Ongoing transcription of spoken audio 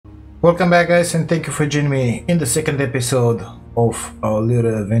Welcome back, guys, and thank you for joining me in the second episode of our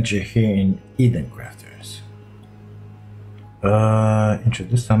little adventure here in Eden Crafters.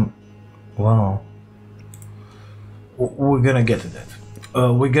 Introduce some. Well, we're gonna get to that.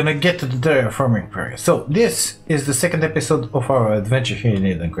 We're gonna get to the terraforming progress. So this is the second episode of our adventure here in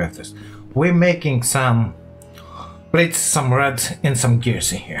Eden Crafters. We're making some plates, some rods, and some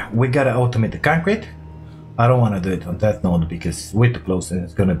gears in here. We gotta automate the concrete. I don't want to do it on that node because way too close and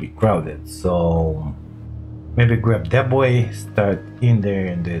it's gonna be crowded. So maybe grab that boy, start in there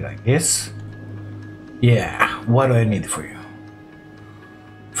and do it like this. Yeah, what do I need for you?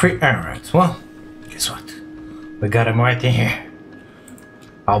 3 iron rods. Well, guess what? We got them right in here.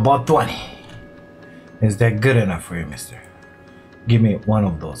 How about 20? Is that good enough for you, mister? Give me one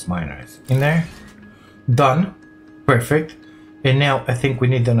of those miners in there. Done. Perfect. And now I think we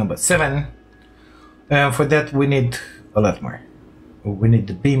need the number 7. For that we need a lot more. We need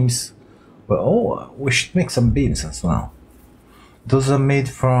the beams. Well, we should make some beams as well. Those are made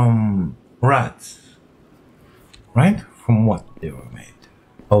from rods, right? From what they were made.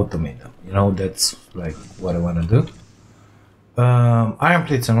 Automate them. You know, that's like what I want to do. Iron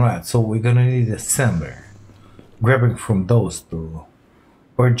plates and rods. So we're gonna need a assembler. Grabbing from those two,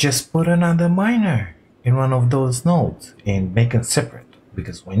 or just put another miner in one of those nodes and make them separate.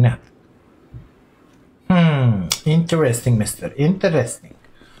 Because why not? Interesting, mister. Interesting.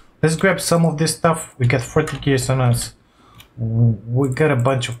 Let's grab some of this stuff. We got 40 gears on us. We got a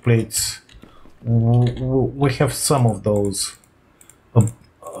bunch of plates. We have some of those.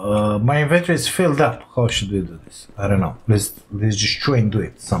 My inventory is filled up. How should we do this? I don't know. Let's just try and do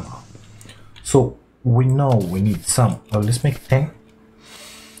it somehow. So we know we need some. Let's make 10.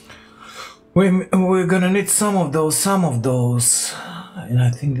 We're gonna need some of those, and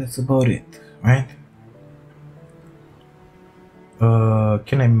I think that's about it, right?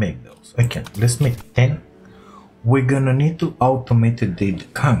 Can I make those? I can. Let's make 10. We're gonna need to automate the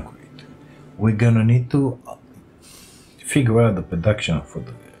concrete. We're gonna need to figure out the production for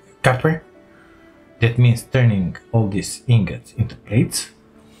the copper. That means turning all these ingots into plates.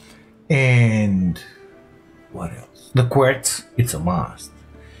 And what else? The quartz, it's a must.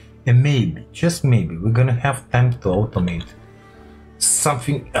 And maybe, just maybe, we're gonna have time to automate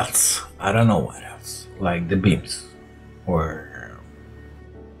something else. I don't know what else. Like the beams or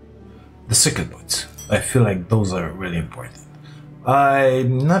the circuit boards. I feel like those are really important.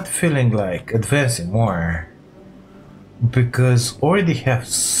 I'm not feeling like advancing more because already have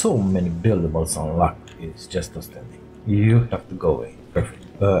so many buildables unlocked. It's just outstanding. You have to go away.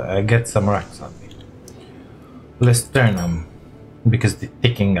 Perfect. I get some rocks on me. Let's turn them because they're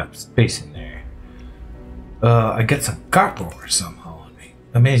taking up space in there. I get some copper ore somehow on me.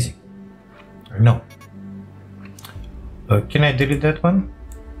 Amazing. Or no. Can I delete that one?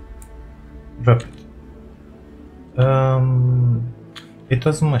 Drop it. It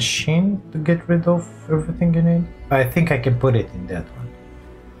was a machine to get rid of everything in it. I think I can put it in that one.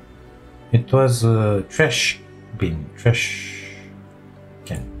 It was a trash bin, trash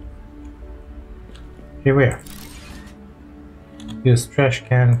can. Here we are. Use trash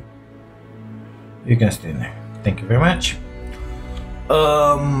can. You can stay in there. Thank you very much.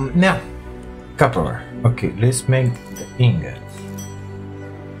 Now, copper ore. Okay, let's make the ingots.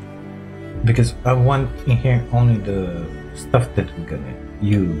 Because I want in here only the stuff that we're gonna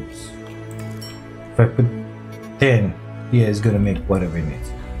use. If I put 10, yeah, it's gonna make whatever it needs.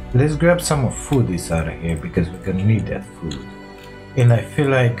 Let's grab some of food out of here because we're gonna need that food. And I feel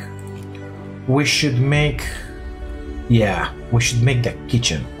like we should make, yeah, we should make that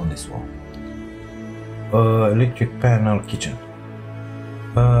kitchen on this wall. Electric panel kitchen.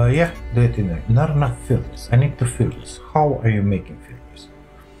 Yeah, do it in there. Not enough filters. I need 2 filters. How are you making filters?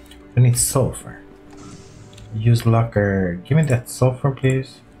 I need sulfur. Use locker. Give me that sulfur,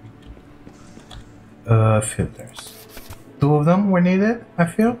 please. Filters. 2 of them were needed, I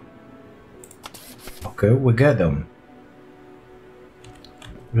feel. Okay, we got them.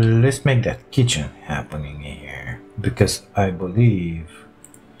 Let's make that kitchen happening in here because I believe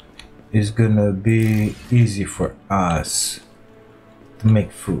it's gonna be easy for us to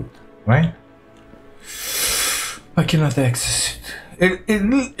make food, right? I cannot access it.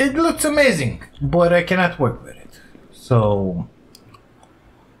 It looks amazing, but I cannot work with it. So,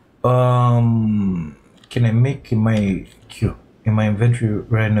 can I make in my queue, in my inventory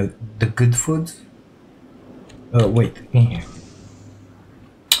right now, the good foods? Wait, in here.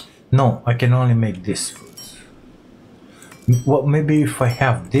 No, I can only make these foods. Well, maybe if I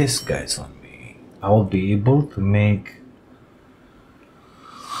have these guys on me, I'll be able to make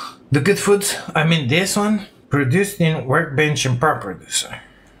the good foods. I mean this one. Produced in Workbench and Power Producer.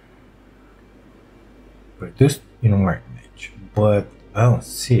 produced in workbench, but I don't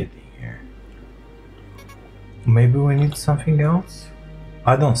see it in here. Maybe we need something else?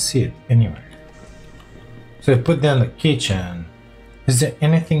 I don't see it anywhere. So I put down the kitchen. Is there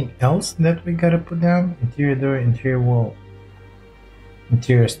anything else that we gotta put down? Interior door, interior wall,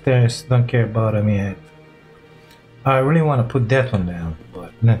 interior stairs. Don't care about them yet. I really want to put that one down,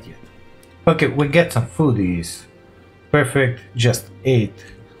 but not yet. Okay, we get some foodies. Perfect, just 8.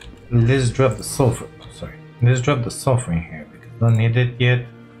 Let's drop the sulfur. Oh, sorry. Let's drop the sulfur in here because I don't need it yet.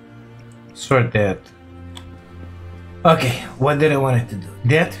 Sort that. Okay, what did I want it to do?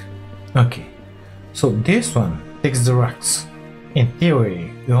 That? Okay. So this one takes the rocks. In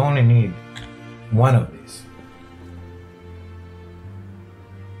theory, you only need one of these.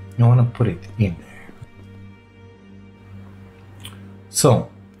 You want to put it in there. So,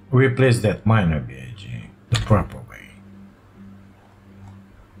 replace that minor B.I.G. the proper way.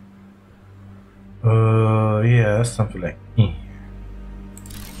 Yeah, something like in here.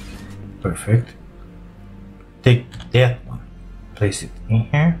 Perfect. Take that one, place it in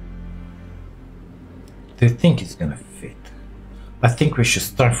here. Do you think it's gonna fit? I think we should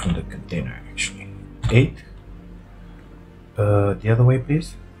start from the container actually. 8. The other way,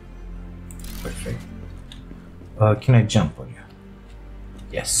 please. Perfect. Can I jump on you?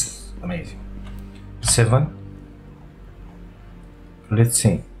 Yes, amazing. 7. Let's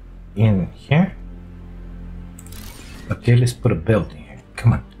see. In here. Okay, let's put a belt in here.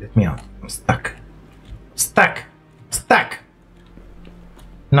 Come on, let me out. I'm stuck. Stuck! Stuck!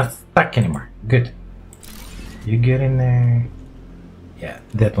 Not stuck anymore. Good. You get in there. Yeah,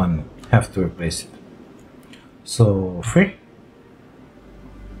 that one. Have to replace it. So, 3.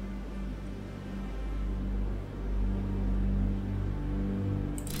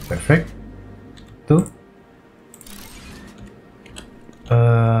 Perfect. 2.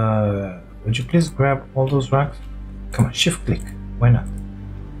 Would you please grab all those rocks? Come on, shift click. Why not?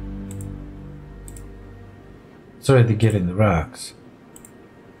 It's already getting the rocks.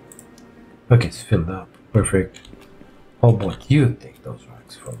 Okay, it's filled up. Perfect. How about you take those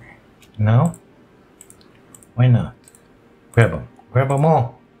rocks for me? No? Why not? Grab them. Grab them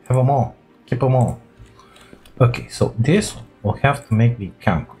all. Have them all. Keep them all. Okay, so this one we'll have to make the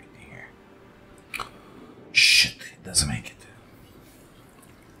concrete here. Shit, it doesn't make it.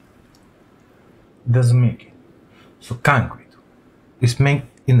 It doesn't make it. So concrete is made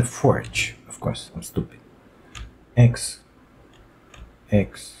in the forge. Of course, I'm stupid. X.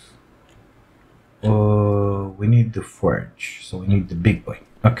 We need the forge, so we need the big boy.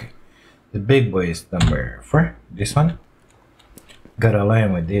 Okay, the big boy is number 4. This one. Gotta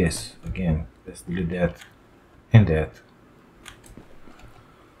align with this again. Let's do that and that.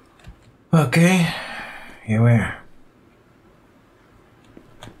 Okay, here we are.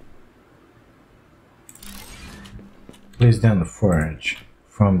 Place down the forge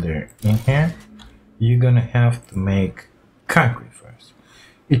from there in here. You're gonna have to make concrete first.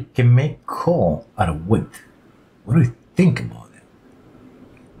 It can make coal out of wood. What do you think about it?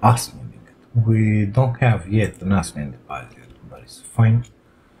 Osmium ingot. We don't have yet an osmium deposit, but it's fine.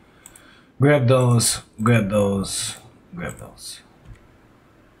 Grab those, grab those, grab those.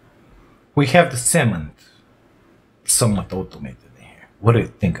 We have the cement somewhat automated in here. What do you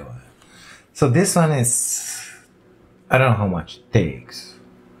think about it? So this one is, I don't know how much it takes.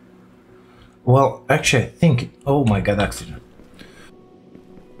 Well, actually I think it, oh my god, oxygen.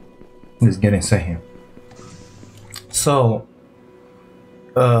 Let's get inside here. So,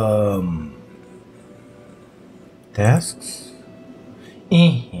 tasks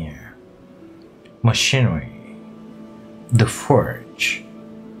in here, machinery, the forge.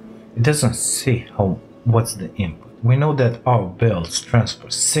 It doesn't say what's the input. We know that our belts transfer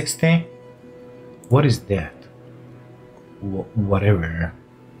 60. What is that? Whatever.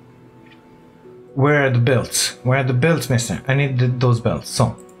 Where are the belts? Where are the belts, mister? I need those belts.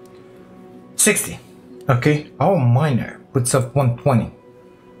 So 60. Okay, our miner puts up 120.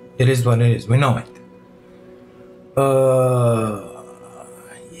 It is what it is. We know it.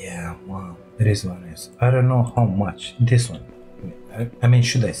 Yeah, wow. It is what it is. I don't know how much this one. I mean,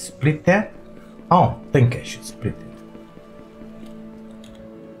 should I split that? I don't think I should split it.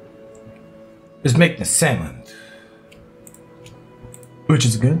 Let's make the cement, which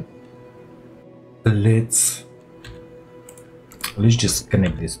is good. Let's just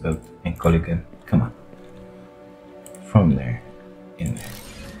connect this belt and call it good. Come on. From there, in there.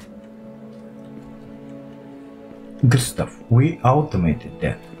 Good stuff. We automated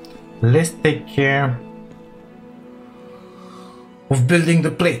that. Let's take care of building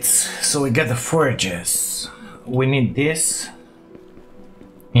the plates. So we got the forges. We need this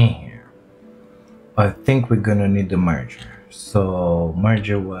in here. I think we're gonna need the merger. So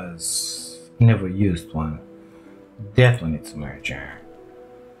merger was never used one. That one it's a merger.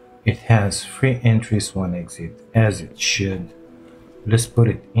 It has 3 entries, 1 exit, as it should. Let's put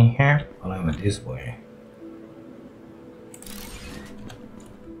it in here along with this boy.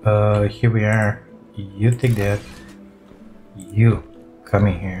 Here we are. You take that. You come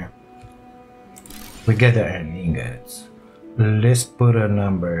in here. We get the iron ingots. Let's put a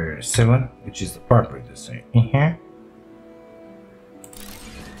number 7, which is the proper design, in here.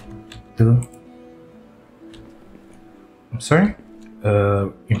 2. I'm sorry?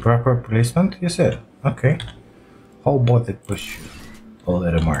 Improper placement, you said? Okay. How about it push you a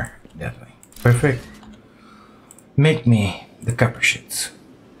little more that way? Perfect. Make me the copper sheets.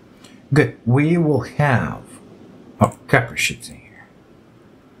 Good. We will have our copper sheets in here.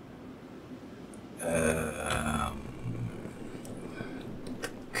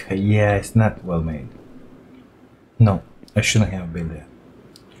 Yeah, it's not well made. No, I shouldn't have built that.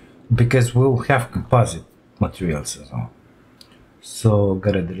 Because we'll have composite materials as well. So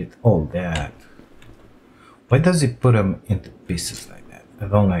gotta delete all that. Why does it put them into pieces like that? I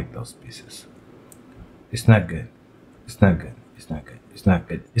don't like those pieces. It's not good. It's not good. It's not good. It's not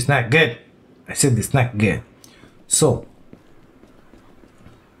good. It's not good. I said it's not good. So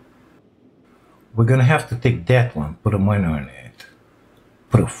we're gonna have to take that one, put a miner on it,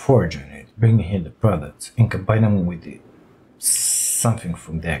 put a forge on it, bring in the products, and combine them with something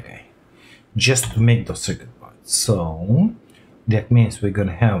from that guy, just to make those circuit boards. So that means we're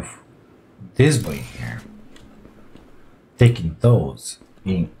gonna have this boy here taking those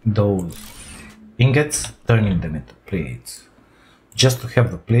ingots, turning them into plates, just to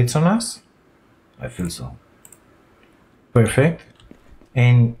have the plates on us. I feel so. Perfect.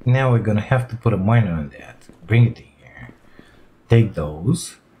 And now we're gonna have to put a miner on that, bring it in here, take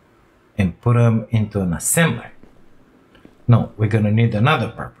those and put them into an assembler. No, we're gonna need another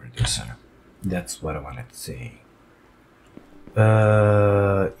part producer. That's what I wanted to say.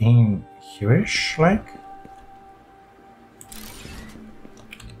 In here-ish, like,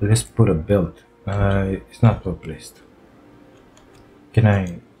 let's put a belt. It's not well placed. Can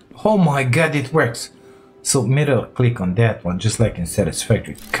I? Oh my god, it works! So middle click on that one, just like in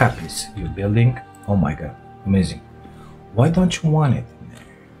Satisfactory, copies your building. Oh my god, amazing. Why don't you want it in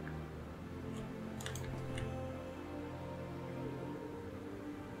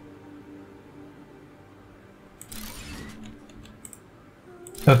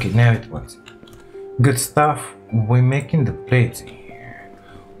there? Okay, now it works. Good stuff. We're making the plates in here.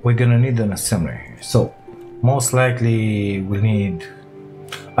 We're gonna need an assembler here. So most likely we'll need,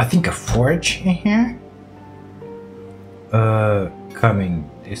 I think, a forge in here. Coming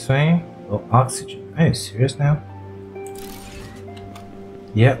this way. Oh, oxygen. Are you serious now?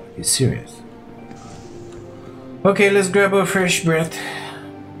 Yep, he's serious. Okay, let's grab a fresh breath.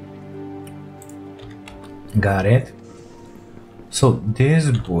 Got it. So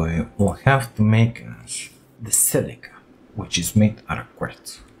this boy will have to make us the silica, which is made out of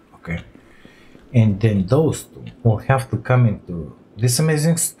quartz. Okay, and then those two will have to come into this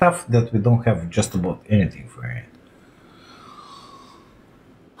amazing stuff that we don't have just about anything for it,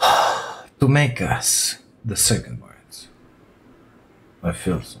 to make us the second boards. I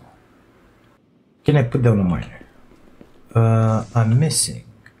feel so. Can I put down a miner? I'm missing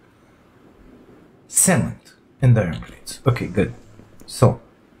cement and iron plates. Okay, good. So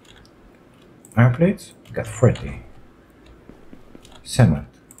iron plates, got 40. Cement,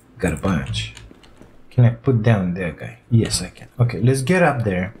 got a bunch. Can I put down that guy? Yes, I can. Okay, let's get up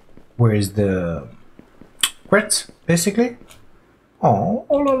there. Where is the quartz, basically? Oh,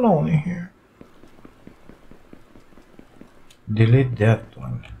 all alone in here. Delete that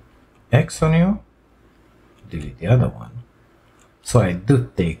one. X on you. Delete the other one. So I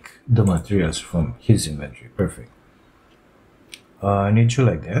do take the materials from his inventory. Perfect. I need you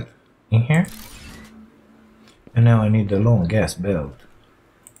like that in here. And now I need the long gas belt.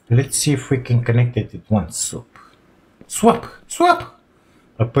 Let's see if we can connect it with one swap. Swap! Swap!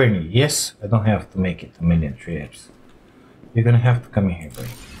 Apparently, yes, I don't have to make it a million trips. You're gonna have to come in here, buddy.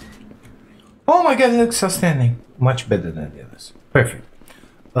 Oh my god, it looks outstanding. Much better than the others. Perfect.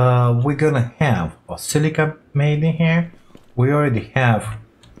 We're gonna have a silica made in here. We already have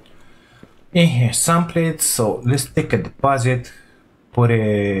in here some plates, so let's take a deposit, put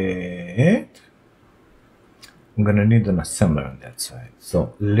it. I'm gonna need an assembler on that side,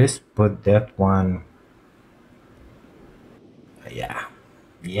 so let's put that one. Yeah,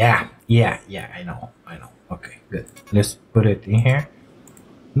 I know. Okay, good. Let's put it in here.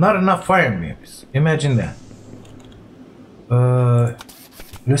 Not enough fire beams. Imagine that.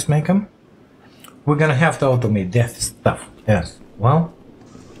 Let's make them. we're gonna have to automate that stuff as well.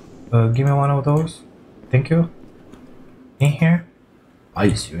 Give me one of those. Thank you. In here. Are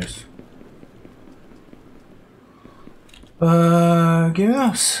you serious? Give me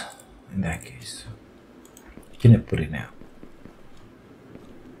those. In that case. Can you put it now?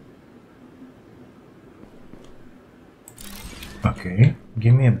 Okay.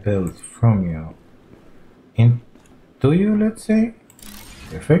 Give me a build from you. Into you, let's say.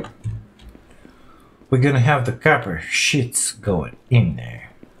 Perfect. We're gonna have the copper sheets going in there.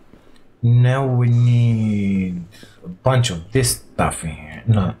 Now we need a bunch of this stuff in here.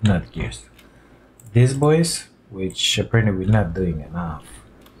 No, not gears. These boys, which apparently we're not doing enough.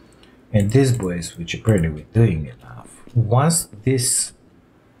 And these boys, which apparently we're doing enough. Once this...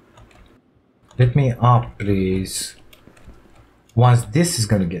 Let me up, please. Once this is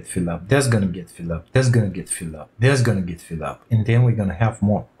gonna get filled up, that's gonna get filled up, that's gonna get filled up, that's gonna get filled up. And then we're gonna have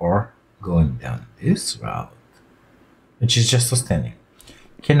more ore going down this route. Which is just outstanding.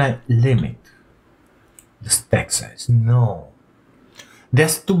 Can I limit the stack size? No.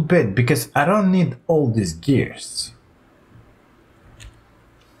 That's too bad because I don't need all these gears.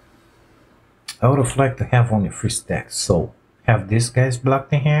 I would have liked to have only 3 stacks. So have these guys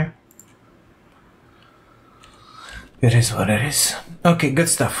blocked in here. It is what it is. Okay, good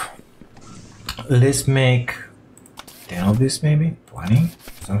stuff. Let's make 10 of this, maybe 20,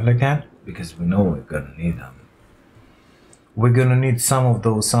 something like that, because we know we're gonna need them. We're gonna need some of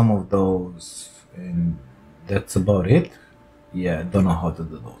those, and that's about it. Yeah, I don't know how to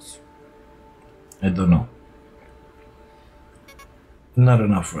do those. I don't know. Not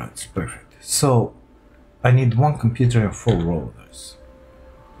enough rods. Perfect. So I need 1 computer and 4 rollers.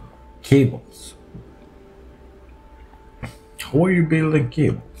 Cables. How are you building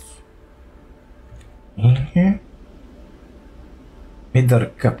cables? In here? Made out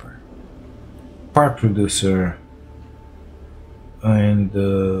of copper. Part producer. And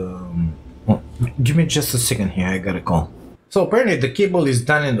well, give me just a second here, I gotta call. So apparently the cable is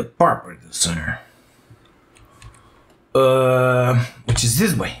done in the part producer. Which is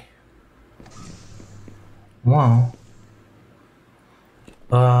this way. Wow.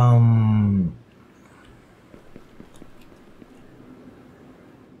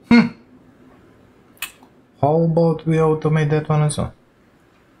 How about we automate that one as well?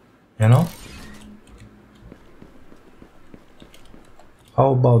 You know?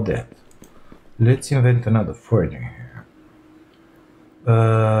 How about that? Let's invent another further here.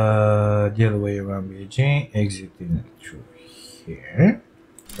 The other way around, B.I.G, exiting through here.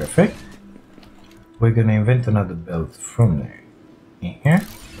 Perfect. We're gonna invent another belt from there. In here.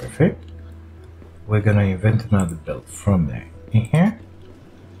 Perfect. We're gonna invent another belt from there. In here.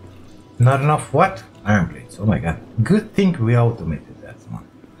 Not enough what? Iron plates. Oh my god. Good thing we automated that one.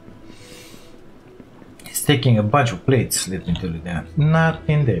 It's taking a bunch of plates, let me tell you that. Not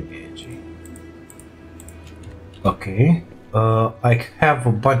in there, B.I.G. Okay. I have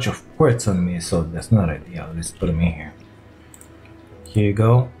a bunch of quartz on me, so that's not ideal. Let's put them in here. Here you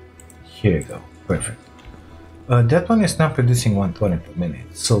go. Here you go. Perfect. That one is not producing 120 per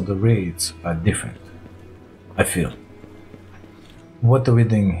minute, so the rates are different, I feel. What are we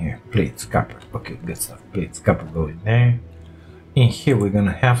doing here? Plates, copper. Okay, good stuff. Plates, copper go in there. In here, we're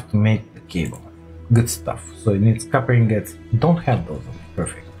gonna have to make the cable. Good stuff. So it needs copper ingots. Don't have those on me.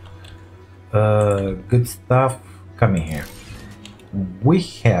 Perfect. Good stuff. Come in here. We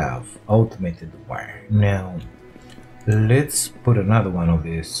have automated the wire. Now, let's put another one of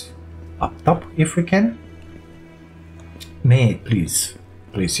these up top if we can. May I please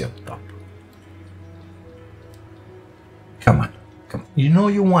place you up top. Come on. Come on. You know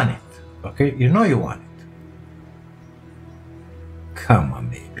you want it. Okay? You know you want it. Come on,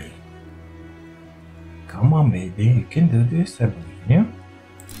 baby. Come on, baby. You can do this. I believe in you.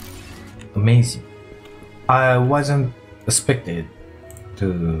 Amazing. I wasn't expecting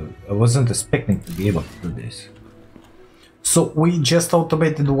to be able to do this. So we just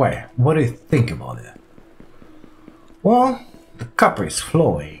automated the wire. What do you think about it? Well, the copper is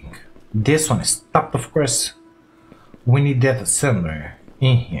flowing. This one is stopped, of course. We need that assembler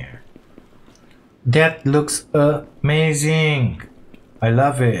in here. That looks amazing. I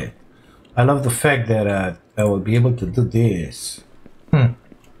love it. I love the fact that I will be able to do this.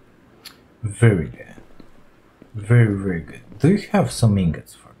 Very good. Very, very good. Do you have some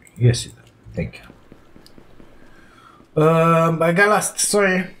ingots for me? Yes, you do. Thank you. I got lost.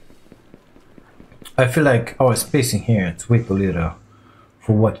 Sorry. I feel like our spacing here it's way too little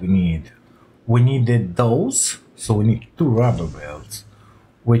for what we need. We needed those, so we need 2 rubber belts.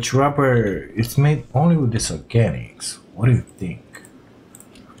 Which rubber is made only with this organics. What do you think?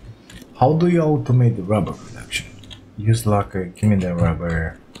 How do you automate the rubber production? Use locker, give me the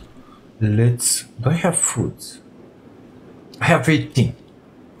rubber. Let's... Do I have foods? I have 18.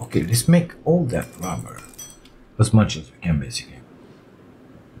 Okay, let's make all that rubber. As much as we can, basically.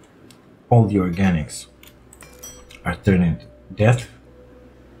 All the organics are turning to death.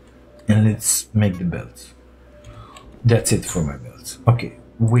 And let's make the belts. That's it for my belts. Okay,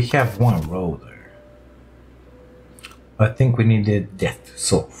 we have one roller. I think we needed that.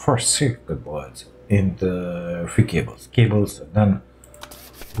 So 4 circuit boards and 3 cables. Cables, then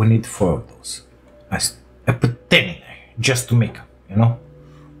we need 4 of those. I put 10 in there just to make them, you know,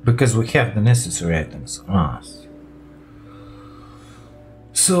 because we have the necessary items on us.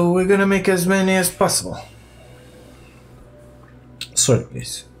 So we're gonna make as many as possible. Sort,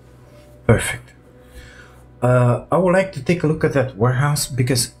 please. Perfect. I would like to take a look at that warehouse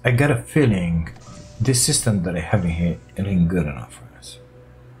because I got a feeling this system that I have in here ain't good enough for us.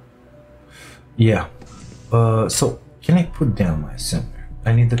 Yeah. So can I put down my center?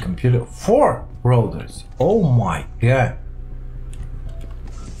 I need the computer. 4 rollers. Oh my god.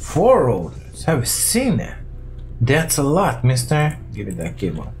 4 rollers. Have you seen that? That's a lot, mister. Give me that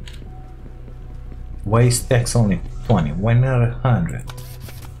cable. Why is tax only 20? Why not 100?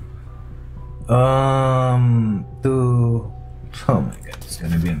 Oh my god, it's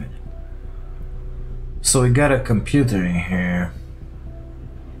gonna be a minute. So we got a computer in here.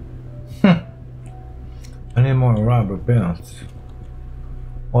 I need more rubber belts.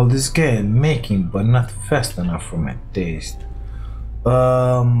 All this guy is making, but not fast enough for my taste.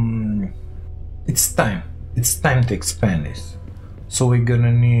 It's time. It's time to expand this. So we're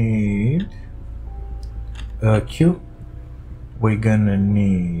gonna need Q. We're gonna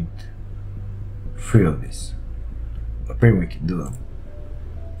need 3 of these. Maybe we can do them.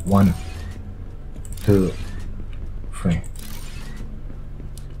 1, 2, 3.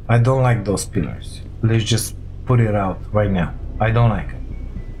 I don't like those pillars. Let's just put it out right now. I don't like it.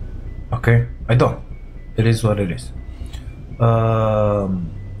 Okay? I don't. It is what it is.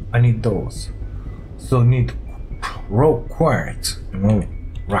 I need those. So need raw quartz and raw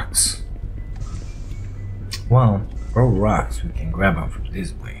rocks. Well, raw rocks, we can grab them from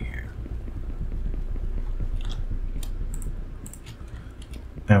this way here.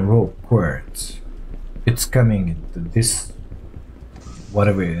 And raw quartz, it's coming into this,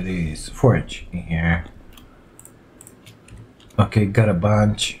 whatever it is, forge in here. Okay, got a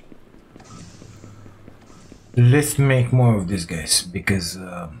bunch. Let's make more of these guys because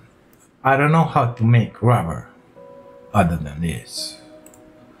I don't know how to make rubber other than this.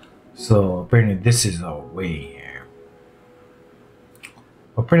 So apparently this is our way here.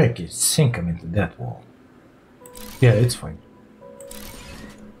 Apparently I can sink them into that wall. Yeah, it's fine.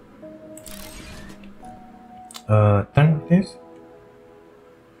 Turn this.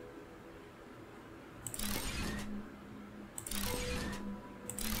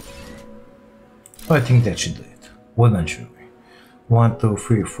 I think that should do it. Well done, should we? 1, 2,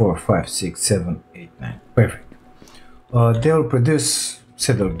 3, 4, 5, 6, 7, 8, 9. Perfect. They'll produce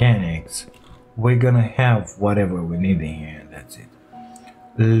said organics. We're gonna have whatever we need in here, and that's it.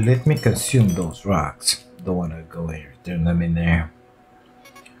 Let me consume those rocks. Don't wanna go and return them in there.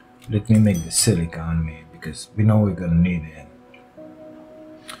 Let me make the silicon made because we know we're gonna need it.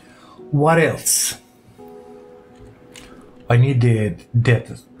 What else? I needed that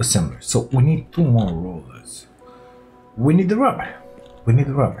assembler, so we need 2 more rollers. We need the rubber. We need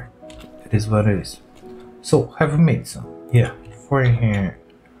the rubber. It is what it is. So have we made some? Yeah, 4 in here,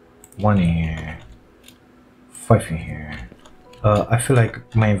 1 in here, 5 in here. I feel like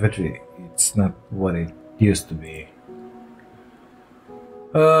my inventory, it's not what it used to be.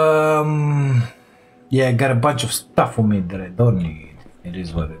 Yeah, I got a bunch of stuff on me that I don't need. It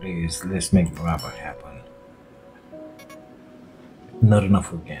is what it is. Let's make the rubber happen. Not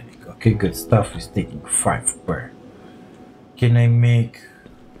enough organic. Okay, good stuff is taking 5 per. Can I make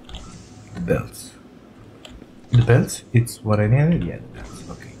the belts? The belts? It's what I needed? Yeah, the belts.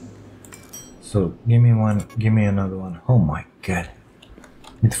 Okay. So give me one, give me another one. Oh my god.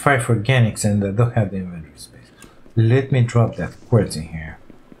 With 5 organics and I don't have the inventory space. Let me drop that quartz in here.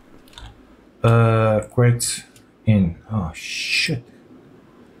 Quartz in. Oh shit.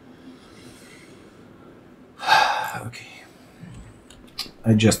 Okay.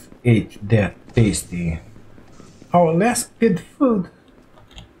 I just ate that tasty. Our last good food.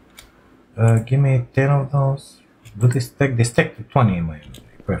 Give me 10 of those. Do they stack? They stack to 20 in my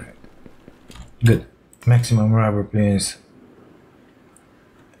inventory. Perfect. Good. Maximum rubber, please.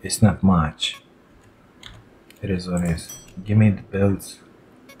 It's not much. It is what it is. Give me the belts.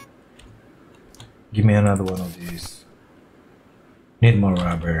 Give me another one of these. Need more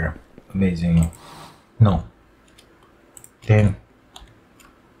rubber. Amazing. No. 10.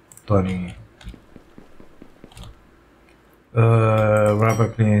 20. Rubber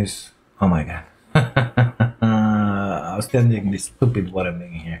please. Oh my god. Outstanding, this stupid what I'm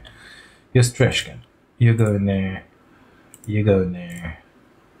doing here. Use trash can. You go in there. You go in there.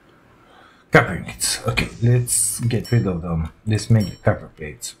 Copper ingots. Okay, let's get rid of them. Let's make the copper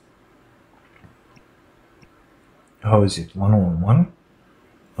plates. How is it? 1 on 1?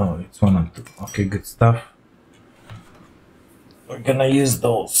 Oh, it's 1 on 2. Okay, good stuff. We're gonna use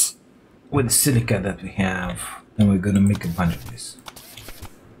those with the silica that we have, and we're gonna make a bunch of this.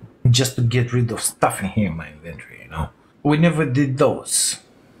 Just to get rid of stuff in here in my inventory, you know. We never did those.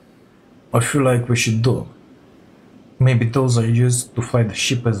 I feel like we should do them. Maybe those are used to fly the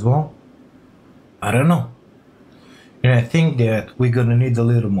ship as well. I don't know. And I think that we're gonna need a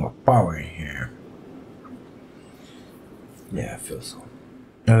little more power in here. Yeah, I feel so.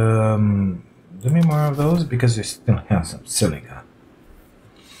 Do me more of those because we still have some silica.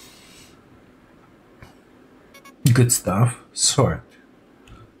 Good stuff. Sword.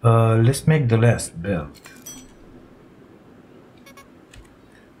 Let's make the last belt.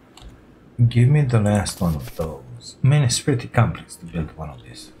 Give me the last one of those. I mean, it's pretty complex to build one of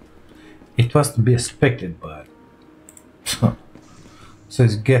these. It was to be expected, but so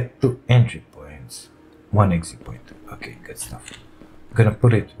it's get 2 entry points, 1 exit point. Okay, good stuff. I'm gonna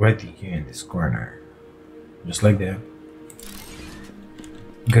put it right here in this corner, just like that.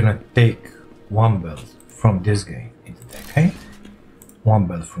 I'm gonna take 1 belt from this guy into that guy, 1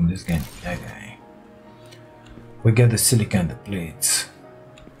 belt from this guy into that guy. We got the silica and the plates.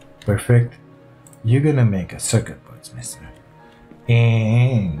 Perfect. You're gonna make a circuit boards, mister,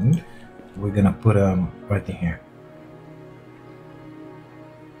 and we're gonna put them right in here.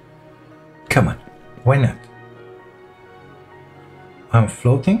 Come on, why not? I'm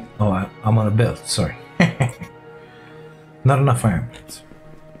floating? Oh, I'm on a belt, sorry. Not enough iron plates.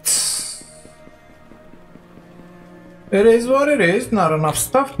 It is what it is. Not enough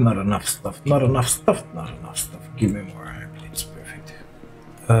stuff, not enough stuff, not enough stuff, not enough stuff. Give me more iron plates, perfect.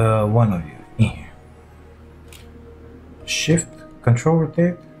 1 of you in here. Shift, control,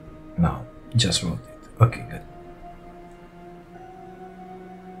 rotate. No, just rotate. Okay, good.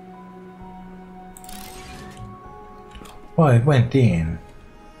 Oh, it went in,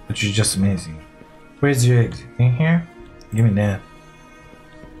 which is just amazing. Where's your exit? In here? Give me that.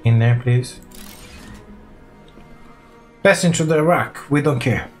 In there, please. Passing through the rock, we don't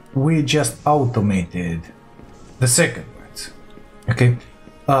care. We just automated the second ones. Okay?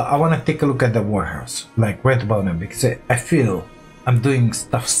 I want to take a look at the warehouse, like right about now, because I feel I'm doing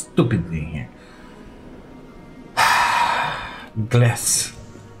stuff stupidly in here. Glass.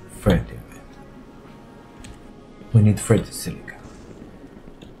 Fertile. We need fertile silica.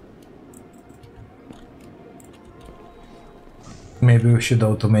 Maybe we should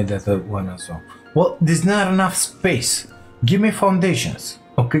automate that one as well. Well, there's not enough space. Give me foundations.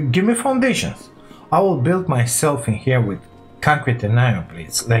 Okay, give me foundations. I will build myself in here with concrete and iron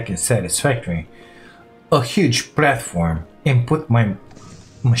plates, like in Satisfactory, a huge platform, and put my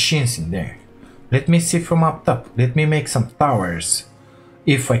machines in there. Let me see from up top. Let me make some towers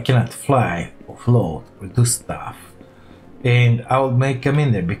if I cannot fly or float or do stuff. And I'll make them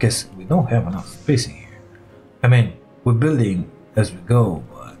in there because we don't have enough space in here. I mean, we're building as we go,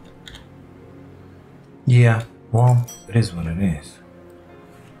 but yeah, well, it is what it is.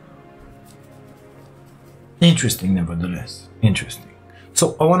 Interesting, nevertheless. Interesting.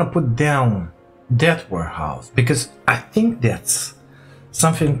 So I want to put down that warehouse because I think that's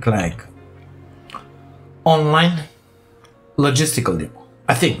something like online logistical depot.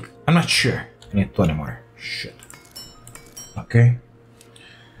 I think. I'm not sure. I need 20 more. Shit. Okay.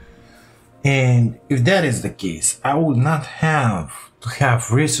 And if that is the case, I will not have to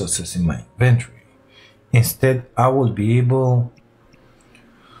have resources in my inventory. Instead, I will be able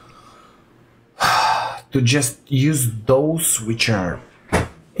to just use those which are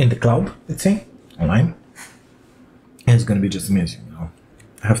in the cloud, let's say, online. And it's gonna be just amazing, you know.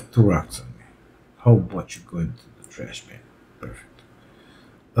 I have 2 rocks on me. How about you go into the trash bin? Perfect.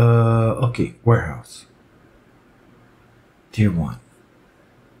 Okay, warehouse. Tier 1.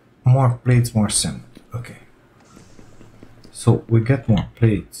 More plates, more cement. Okay. So we got more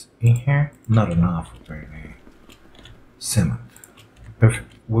plates in here. Not enough, apparently. Cement.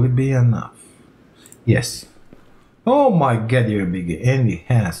 Perfect. Will it be enough? Yes. Oh my god, you're big. And it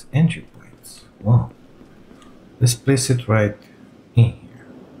has entry points. Wow. Let's place it right in here.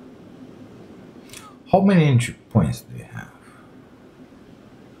 How many entry points do you have?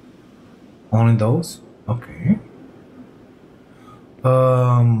 Only those? Okay.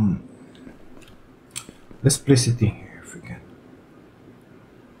 Let's place it in here if we can.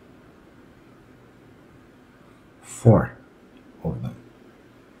 4 of them.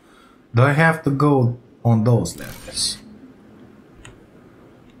 Do I have to go on those levels?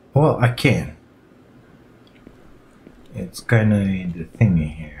 Well, I can. It's kind of the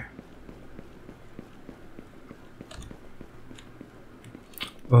thingy here.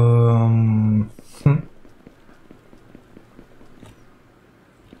 Hmm.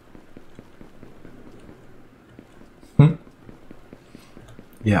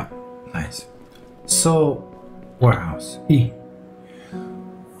 Yeah, nice. So, warehouse E.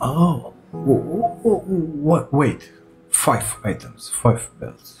 Oh, what? Wait, 5 items, 5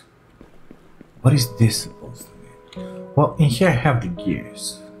 belts. What is this supposed to mean? Well, in here I have the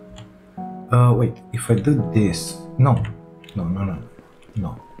gears. Wait, if I do this, no.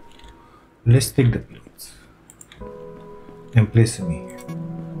 Let's take the plates and place them here,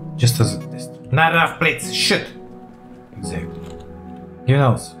 just as a test. Not enough plates. Shit. Exactly. You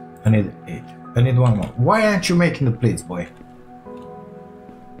know, I need 8. I need 1 more. Why aren't you making the plates, boy?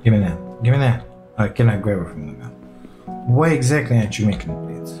 Give me that. Give me that. I cannot grab it from the gun. Why exactly aren't you making the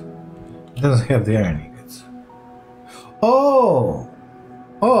plates? It doesn't have the iron ingots. Oh!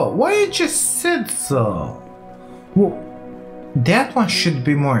 Oh, why you just said so? Well, that one should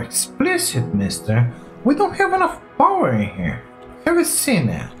be more explicit, mister. We don't have enough power in here. Have you seen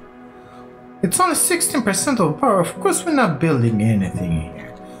that? It's only 16% of power. Of course we're not building anything in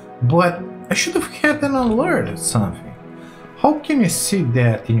here. But I should have had an alert or something. How can you see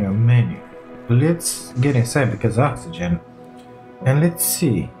that in your menu? Let's get inside because oxygen. And let's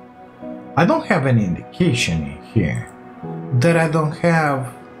see. I don't have any indication in here that I don't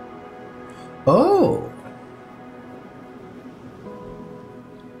have... Oh!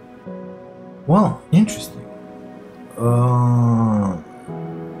 Well, interesting.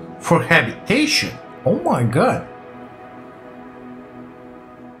 For habitation? Oh my god.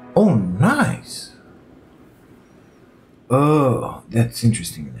 Oh, nice. Oh, that's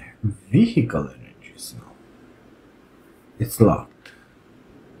interesting there. Vehicle energies now. It's locked.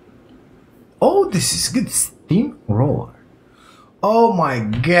 Oh, this is good. Steamroller. Oh my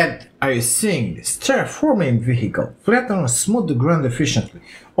god, are you seeing this? Terraforming vehicle. Flatten and smooth the ground efficiently.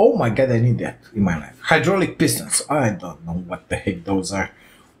 Oh my god, I need that in my life. Hydraulic pistons. I don't know what the heck those are.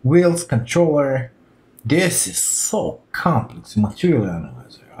 Wheels, controller. This is so complex. Material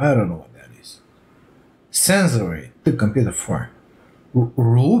analyzer. I don't know what that is. Sensory. The computer for.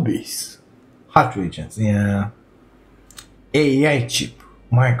 Rubies. Hot reagents. Yeah. AI chip.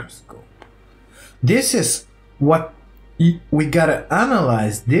 Microscope. This is what we gotta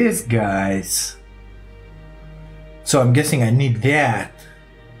analyze this, guys. So I'm guessing I need that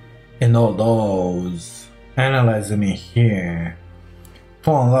and all those. Analyze them in here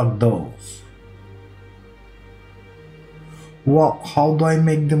to unlock those. Well, how do I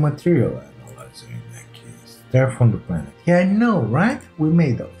make the material analyzer in that case? They're from the planet. Yeah, I know, right? We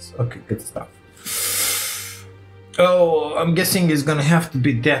made those. Okay, good stuff. Oh, I'm guessing it's gonna have to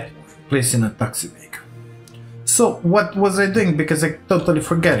be that place in a taxi bag. So, what was I doing? Because I totally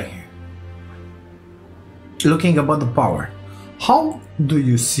forgot it here. Looking about the power. How do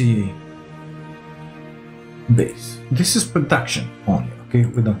you see base? This is production only, okay?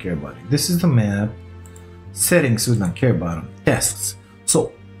 We don't care about it. This is the map. Settings, we don't care about them. Tasks.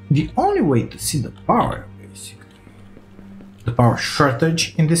 So, the only way to see the power, basically, the power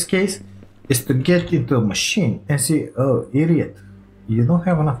shortage in this case, is to get into a machine and see, oh, idiot, you don't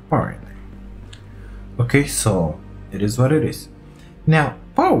have enough power in there. Okay, so it is what it is. Now,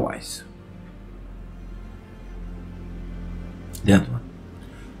 power-wise, that one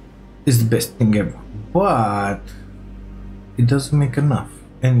is the best thing ever, but it doesn't make enough,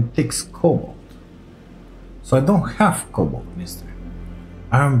 and it takes cobalt. So I don't have cobalt, mister.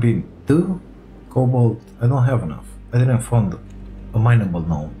 Iron beam 2, cobalt, I don't have enough. I didn't find a mineable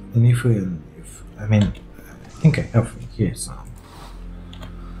node, and I think I have it here some.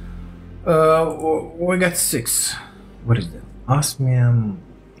 We got 6. What is that? Osmium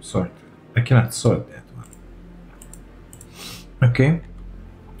sort. I cannot sort that one. Okay.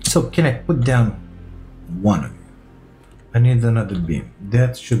 So can I put down one of you? I need another beam.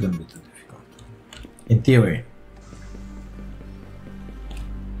 That shouldn't be too difficult. In theory.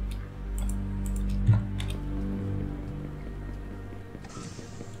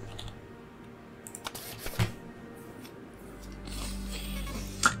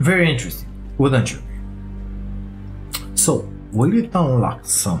 Very interesting, wouldn't you? So, will it unlock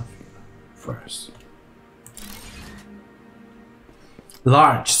something first?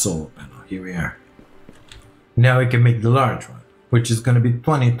 Large solar panel, here we are. Now we can make the large one, which is going to be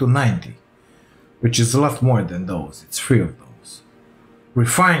 20 to 90. which is a lot more than those. It's 3 of those.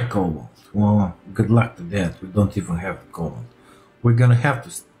 Refined cobalt. Well, good luck to that. We don't even have the cobalt. We're gonna have to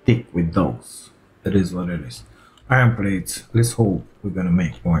stick with those. That is what it is. Iron plates. Let's hope we're gonna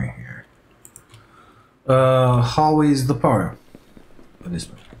make more here. How is the power? This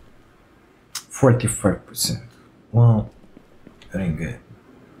one. 45%. Well, that ain't good.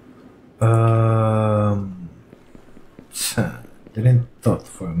 Didn't thought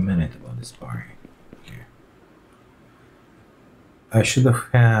for a minute about this power here. I should have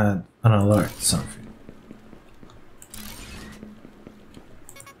had an alert, something.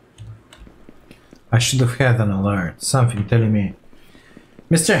 I should have had an alert, something telling me,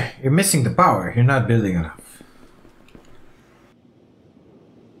 Mister, you're missing the power, you're not building enough.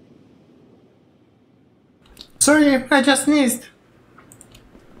 Sorry, I just sneezed.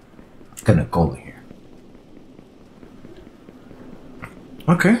 It's kinda cold here.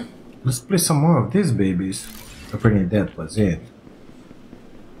 Okay, let's play some more of these babies. Apparently that was it.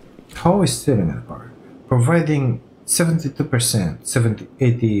 How is setting it apart? Providing 72%, 70,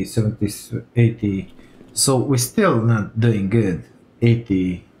 80, 70, 80. So we're still not doing good.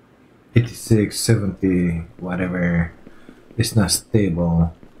 80, 86, 70, whatever. It's not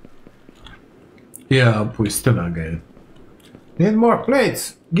stable. Yeah, we're still not good. Need more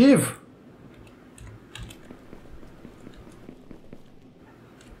plates. Give.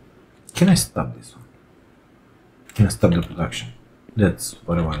 Can I stop this one? Can I stop the production? That's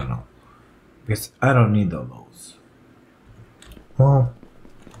what I want to know. Because I don't need all those. Well,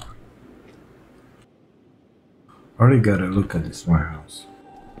 I already gotta look at this warehouse.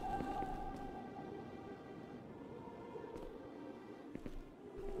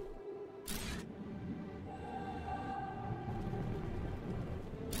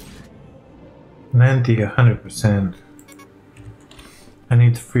 $90, 100%. I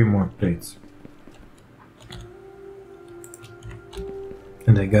need 3 more plates.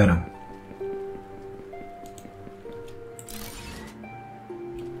 And I got them.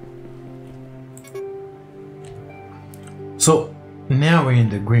 So now we're in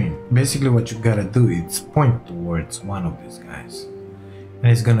the green. Basically what you gotta do is point towards one of these guys.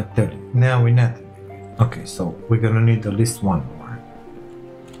 And it's gonna tell you. Now we're not in the green. Okay, so we're gonna need at least one more.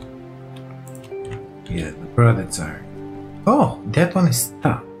 Yeah, the products are... Oh, that one is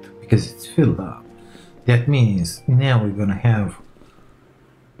stopped because it's filled up. That means now we're gonna have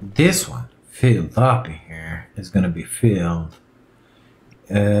this one filled up in here. It's gonna be filled.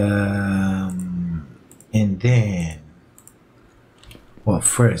 And then... Well,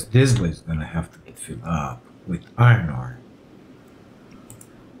 first, this way is gonna have to get filled up with iron ore.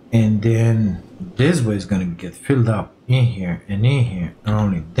 And then this way is gonna get filled up in here and in here. And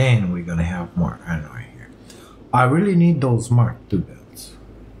only then we're gonna have more iron ore here. I really need those Mark II belts.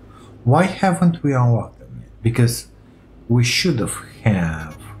 Why haven't we unlocked them yet? Because we should have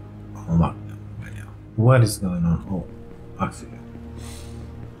unlocked them by now. What is going on? Oh, oxygen.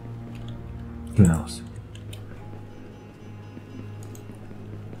 Who knows?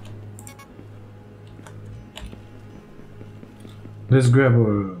 Let's grab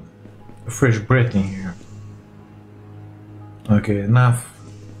a fresh bread in here. Okay, enough.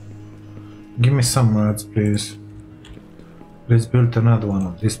 Give me some rods, please. Let's build another one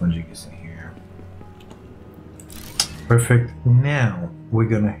of these majiggies in here. Perfect. Now we're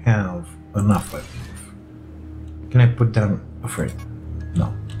gonna have enough, I believe. Can I put down a freight?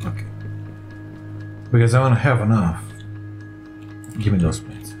 No. Okay. Because I want to have enough. Give me those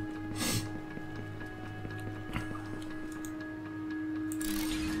plates.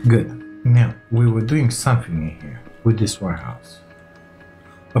 Good. Now, we were doing something in here with this warehouse.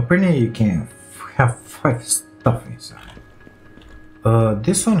 Apparently you can have 5 stuff inside.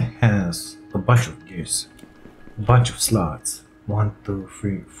 This one has a bunch of gears. A bunch of slots. 1, 2,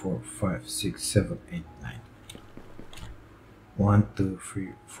 3, 4, 5, 6, 7, 8, 9. 1, 2, 3,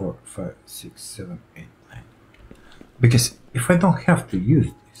 4, 5, 6, 7, 8, 9. Because if I don't have to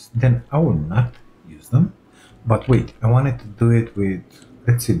use this, then I will not use them. But wait, I wanted to do it with...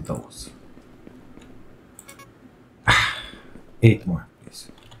 Let's see those. 8 more,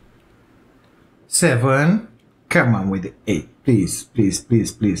 please. 7. Come on with the 8. Please, please,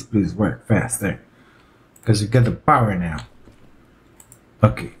 please, please, please work faster. Because you got the power now.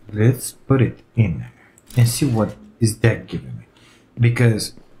 Okay, let's put it in there. And see what is that giving me.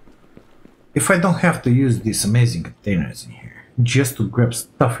 Because if I don't have to use these amazing containers in here just to grab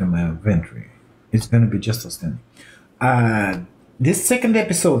stuff in my inventory, it's gonna be just outstanding. This second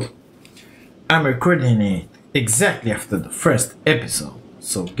episode, I'm recording it exactly after the first episode.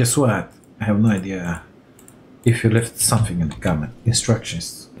 So guess what? I have no idea if you left something in the comment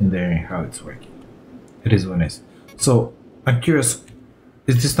instructions in there and how it's working. It is what it is. So I'm curious,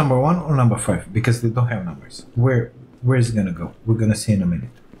 is this number 1 or number 5? Because they don't have numbers. Where is it gonna go? We're gonna see in a minute.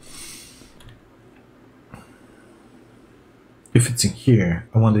 If it's in here,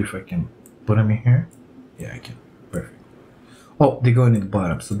 I wonder if I can put them in here. Yeah, I can. Perfect. Oh, they go in the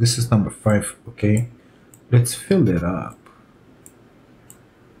bottom. So this is number 5. Okay, let's fill that up.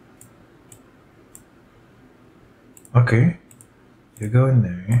 Okay, you go in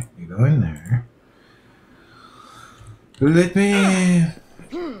there. You go in there. Let me.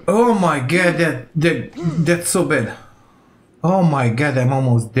 Oh my god, that's so bad. Oh my god, I'm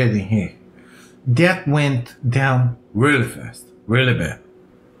almost dead in here. That went down really fast, really bad.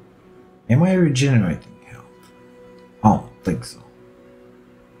 Am I regenerating health? I don't think so.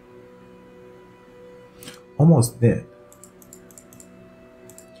 Almost dead.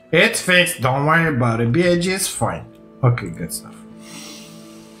 It's fixed, don't worry about it. B.I.G is fine. Okay, good stuff.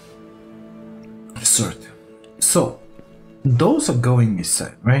 Sort. So, those are going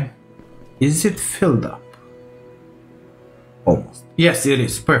inside, right? Is it filled up? Almost. Yes, it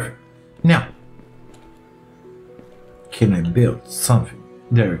is. Perfect. Now, can I build something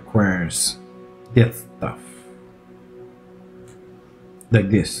that requires that stuff? Like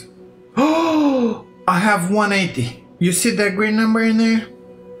this. Oh, I have 180. You see that green number in there?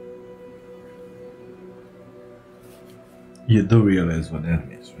 You do realize what that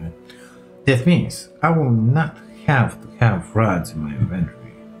means, right? That means I will not have to have rods in my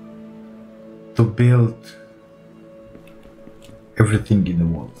inventory to build everything in the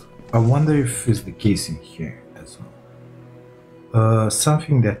world. I wonder if it's the case in here as well.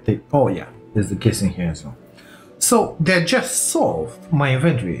 Something that they... Oh yeah, there's the case in here as well. So that just solved my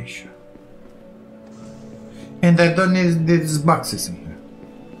inventory issue. And I don't need these boxes in here.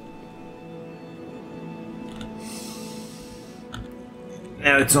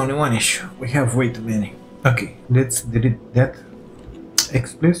 Now it's only one issue. We have way too many. Okay, let's delete that.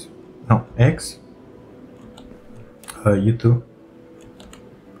 X please. No, X. You too.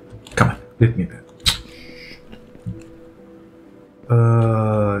 Come on, let me back.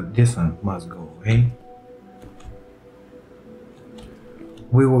 This one must go away.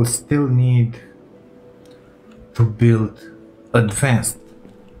 We will still need to build advanced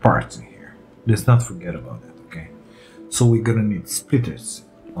parts in here. Let's not forget about that, okay? So we're gonna need splitters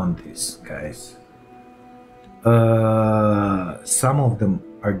on this, guys. Some of them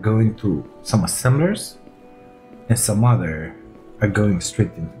are going to some assemblers, and some other are going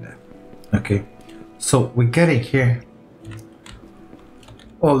straight into that. Okay, so we got it here.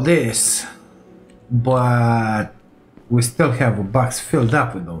 All this, but we still have a box filled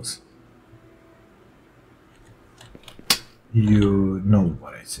up with those. You know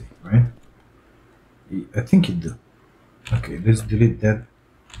what I say, right? I think you do. Okay, let's delete that.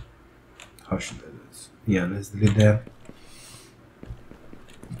 How should I do this? Yeah, let's delete that.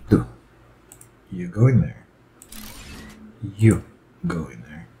 Do. You go in there. You go in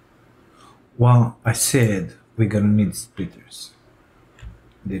there. Well, I said we're gonna need splitters.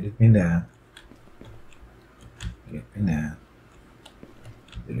 Delete me that. Delete me that.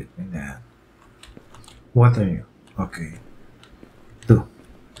 Delete me that. What are you? Okay. Do.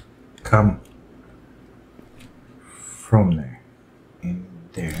 Come from there. In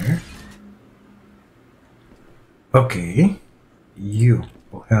there. Okay. You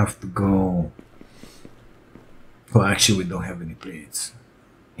will have to go. Well, actually, we don't have any plates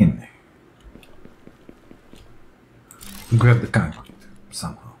in there. Grab the concrete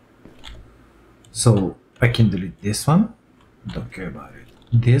somehow. So I can delete this one. Don't care about it.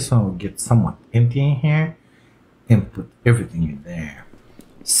 This one will get somewhat empty in here and put everything in there.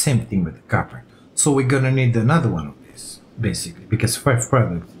 Same thing with the copper. So we're gonna need another one of this, basically, because 5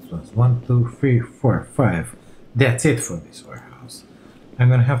 products. This was 1, 2, 3, 4, 5. That's it for this warehouse. I'm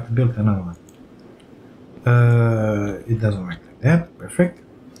gonna have to build another one. It doesn't work like that. Perfect.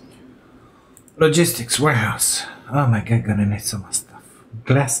 Logistics warehouse. Oh my god, gonna need some more stuff.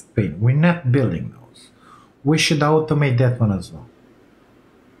 Glass pane. We're not building those. We should automate that one as well.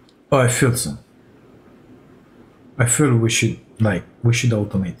 Oh, I feel so. I feel we should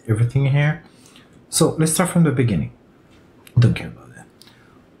automate everything here. So let's start from the beginning. Don't care about that.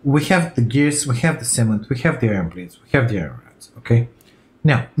 We have the gears, we have the cement, we have the iron plates, we have the iron rods. Okay.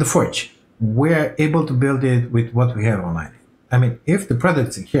 Now the forge. We're able to build it with what we have online. I mean, if the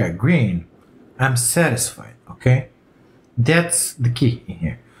products in here are green, I'm satisfied, okay? That's the key in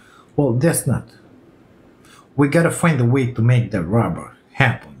here. Well, that's not. We gotta find a way to make the rubber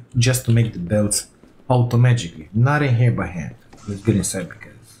happen, just to make the belts automatically, not in here by hand. Let's get inside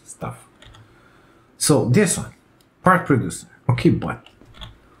because stuff. So this one, part producer. Okay, but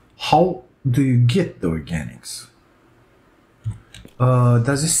how do you get the organics?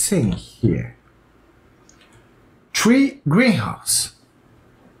 Does it say here? Tree greenhouse.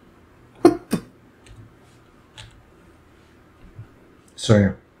 What the?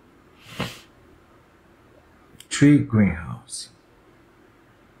 Sorry. Tree greenhouse.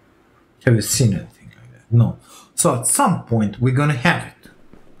 Have you seen anything like that? No. So at some point we're gonna have it.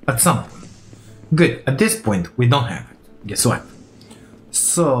 At some point. Good. At this point we don't have it. Guess what?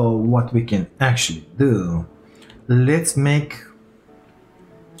 So what we can actually do, let's make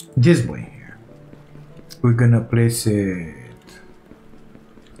this boy here. We're gonna place it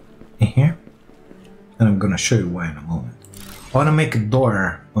in here, and I'm gonna show you why in a moment. I wanna make a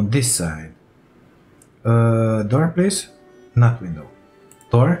door on this side. Door please? Not window.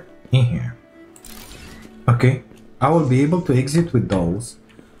 Door in here. Okay, I will be able to exit with those,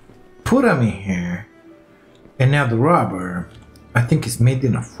 put them in here, and now the rubber, I think it's made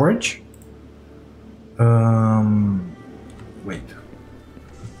in a forge. Wait.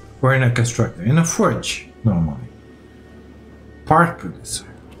 Or in a constructor. In a forge, normally. Part producer.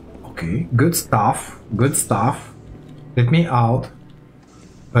 Okay, good stuff. Good stuff. Let me out.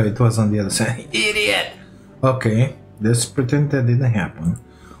 Oh, it was on the other side. Idiot! Okay, let's pretend that didn't happen.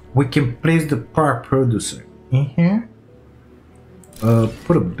 We can place the part producer in here.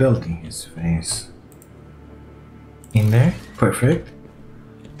 Put a belt in his face. In there. Perfect.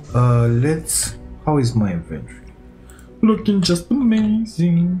 Let's... How is my inventory? Looking just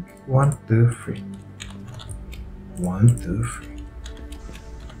amazing. 1, 2, 3. 1, 2, 3.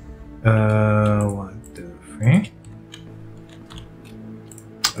 1, 2, 3.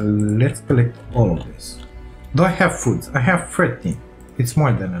 Let's collect all of this. Do I have foods? I have 13. It's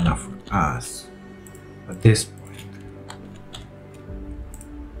more than enough for us at this point.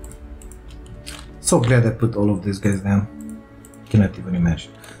 So glad I put all of these guys down. Cannot even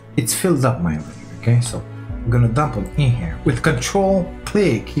imagine. It's filled up my inventory. Okay, so I'm gonna dump them in here. With control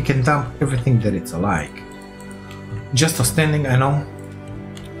click, you can dump everything that it's alike. Just outstanding, I know.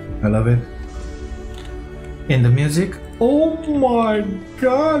 I love it. And the music, oh my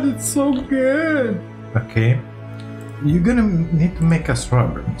god, it's so good. Okay, you're gonna need to make us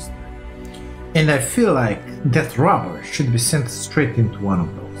rubber, mister. And I feel like that rubber should be sent straight into one of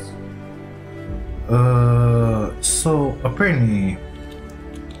those. So apparently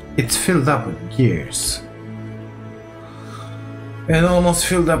it's filled up with gears. And almost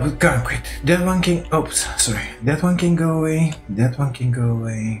filled up with concrete. That one can, oops, sorry. That one can go away. That one can go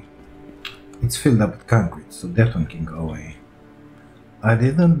away. It's filled up with concrete, so that one can go away. I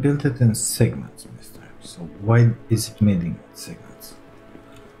didn't build it in segments, mister. So why is it made in segments?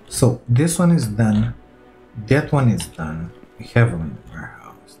 So this one is done. That one is done. We have them in the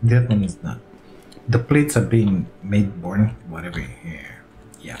warehouse. That one is done. The plates are being made, born, whatever here.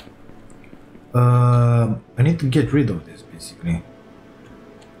 Yeah. I need to get rid of this, basically.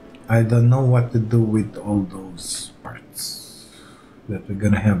 I don't know what to do with all those parts that we're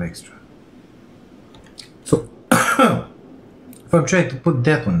gonna have extra. So, if I'm trying to put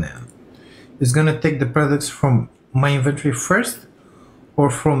that one down, it's gonna take the products from my inventory first, or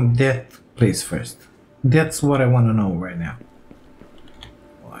from that place first. That's what I want to know right now.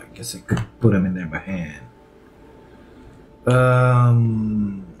 Well, I guess I could put them in there by hand.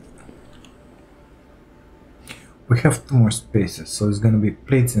 We have 2 more spaces, so it's gonna be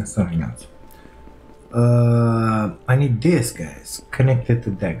plates and something else. I need this, guys, connected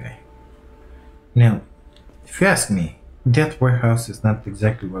to that guy. Now, if you ask me, that warehouse is not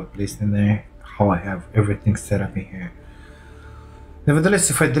exactly well placed in there, how I have everything set up in here. Nevertheless,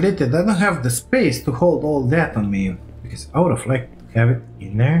 if I delete it, I don't have the space to hold all that on me, because I would have liked to have it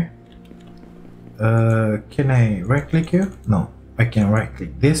in there. Can I right click you? No, I can right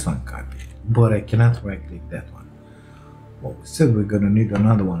click this one, copy, but I cannot right click that one. Well, we said we're gonna need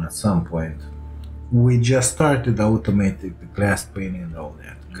another one at some point. We just started automating the glass painting and all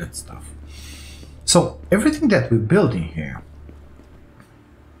that good stuff. So everything that we're building here,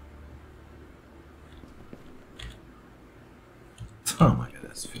 oh my god,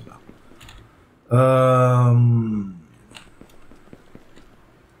 that's filled up.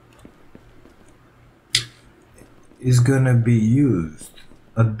 Is gonna be used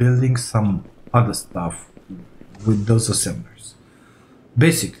at building some other stuff with those assemblers.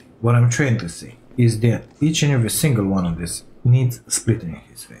 Basically, what I'm trying to say is that each and every single one of this needs a splitter in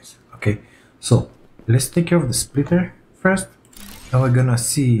his face. Okay, so let's take care of the splitter first, and we're gonna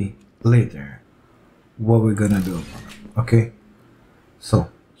see later what we're gonna do about it. Okay,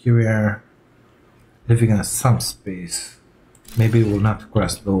 so here we are, leaving us some space. Maybe we'll not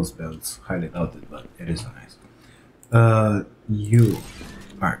cross those belts, highly doubted, but it is nice. You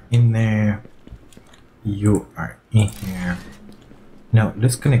are in there. You are in here. Now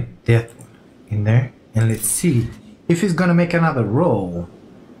let's connect that one in there and let's see if it's gonna make another row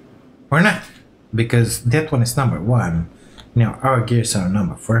or not, because that one is number 1. Now our gears are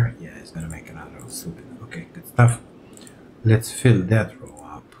number 4. Yeah, it's gonna make another row. Stupid. Okay, good stuff. Let's fill that row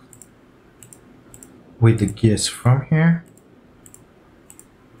up with the gears from here.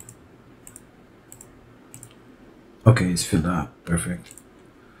 Okay, it's filled up. Perfect.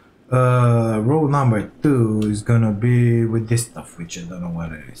 Row number 2 is gonna be with this stuff, which I don't know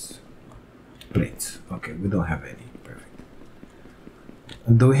what it is. Plates. Okay, we don't have any. Perfect.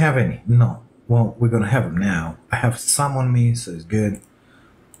 Do we have any? No. Well, we're gonna have them now. I have some on me, so it's good.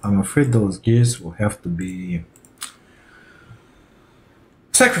 I'm afraid those gears will have to be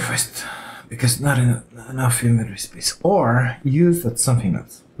sacrificed because not enough inventory space, or used at something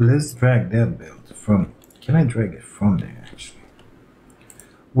else. Let's drag that belt from. Can I drag it from there? Actually,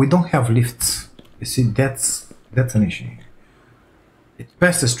 we don't have lifts. You see, that's an issue here. It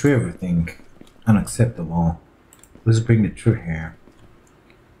passes through everything. Unacceptable. Let's bring it through here.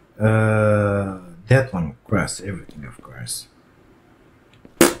 That one cross everything, of course.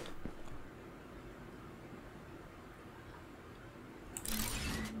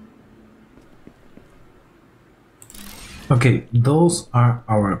 Okay, those are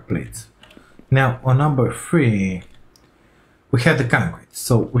our plates. Now on number 3, we had the concrete,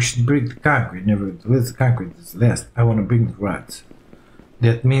 so we should bring the concrete. Nevertheless, the concrete is last. I want to bring the rods.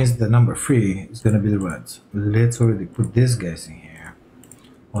 That means the number 3 is going to be the rods. Let's already put these guys in here.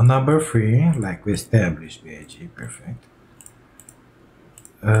 On number 3, like we established, B.I.G, perfect.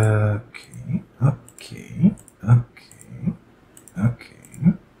 Okay.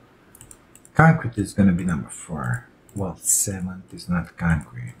 Concrete is going to be number 4. Well, cement is not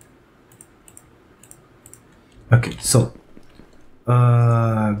concrete. Okay, so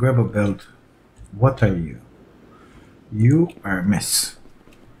grab a belt. What are you? You are a mess.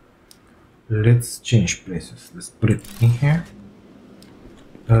 Let's change places. Let's put it in here.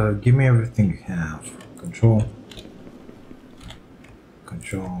 Give me everything you have. Control.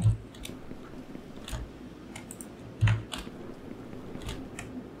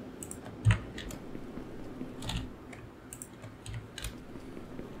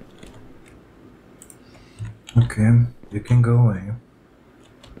 Okay, you can go away.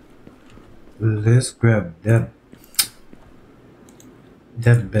 Let's grab that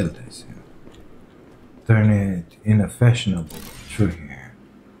belt, I see. Turn it in a fashionable through here.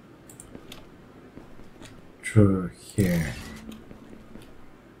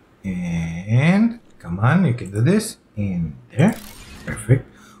 And come on, you can do this in there. Perfect.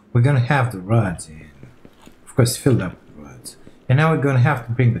 We're gonna have the rods in. Of course, filled up with rods. And now we're gonna have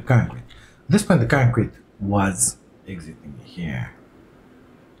to bring the concrete. At this point, the concrete was exiting here.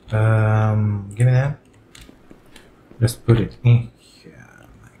 Give me that. Let's put it in here. Oh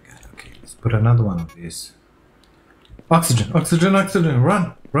my god. Okay, let's put another one of these. Oxygen.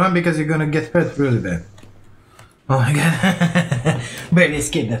 Run because you're gonna get hurt really bad. Oh my god. Barely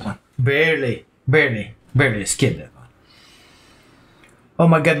escaped that one. Barely escaped that one. Oh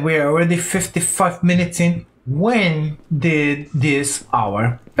my god, we are already 55 minutes in. When did this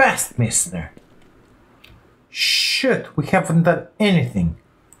hour pass, mister? Shit, we haven't done anything.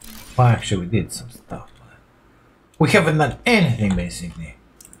 Well, actually, we did some stuff. But we haven't done anything, basically.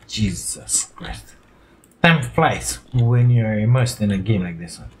 Jesus Christ. Time flies when you're immersed in a game like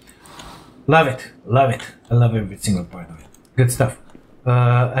this one. Love it. I love every single part of it. Good stuff.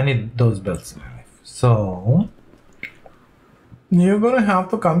 I need those belts in my life. So, you're gonna have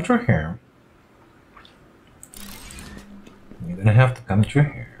to come through here.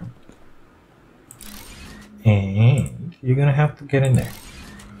 And you're gonna have to get in there.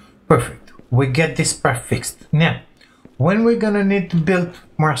 Perfect. We get this part fixed. Now, when we're gonna need to build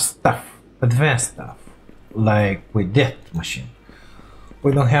more stuff, advanced stuff, like with that machine,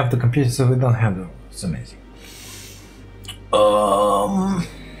 we don't have the computer, so we don't have the. It's amazing. How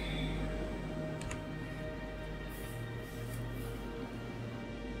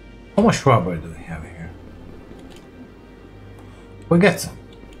much rubber do we have here? We got some.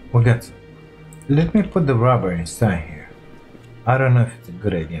 Let me put the rubber inside here. I don't know if it's a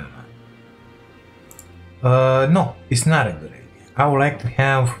good idea or not. No, it's not a good idea. I would like to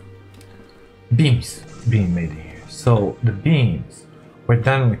have beams being made here. So the beams were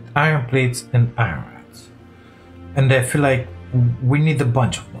done with iron plates and iron rods. And I feel like we need a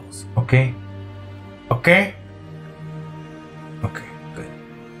bunch of those, okay? Okay, good.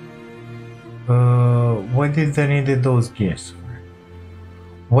 Why did they need those gears for?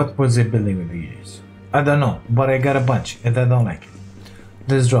 What was they building with the gears? I don't know, but I got a bunch and I don't like it.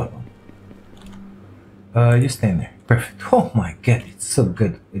 let's drop them. You stand there. Perfect. Oh my god, it's so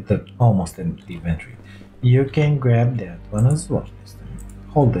good with the almost empty inventory. You can grab that one as well.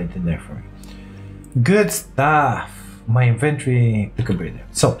 Hold it in there for me. Good stuff. My inventory took a breather.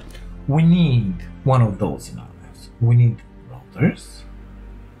 So we need one of those in our lives. We need routers.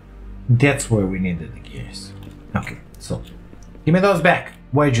 That's where we needed the gears. Okay, so give me those back.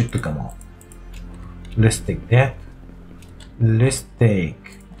 Why'd you took them all? Let's take that. Let's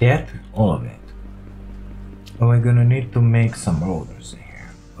take that. All of it. And we're gonna need to make some routers in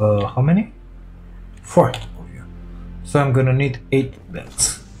here. How many? 4 of you. So I'm gonna need 8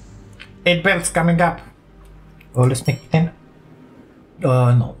 belts. 8 belts coming up. Oh, let's make 10.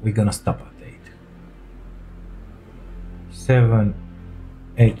 No, we're gonna stop at 8. 7,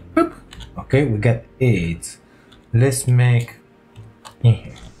 8. Boop. Okay, we got 8. Let's make in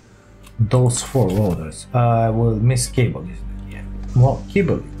here those 4 routers. I will miss cable, isn't it? Yeah. Well,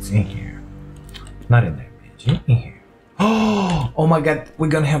 cable is in here. Not in there. In here. Oh my god, we're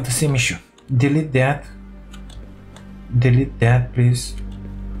gonna have the same issue. Delete that. Delete that, please.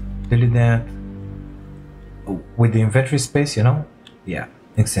 Delete that. Oh, with the inventory space, you know? Yeah,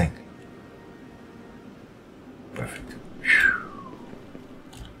 exactly. Perfect. Whew.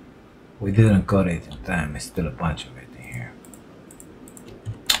 We didn't cut it in time. There's still a bunch of it in here.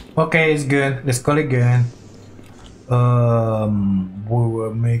 Okay, it's good. Let's call it good. We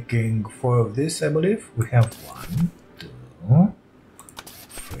were making 4 of this, I believe. We have 1, 2,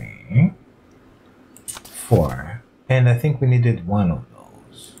 3, 4, and I think we needed 1 of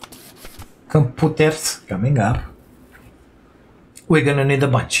those. Computers coming up. We're gonna need a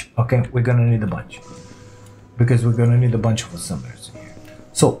bunch. Okay, we're gonna need a bunch because we're gonna need a bunch of assemblers in here.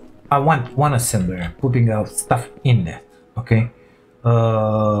 So I want 1 assembler putting out stuff in that. Okay,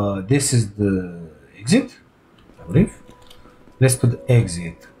 this is the exit, I believe. Let's put the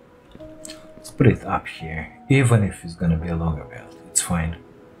exit. Let's put it up here, even if it's gonna be a longer belt. It's fine.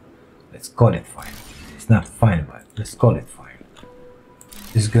 Let's call it fine. It's not fine, but let's call it fine.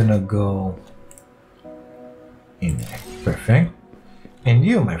 It's gonna go in there. Perfect. And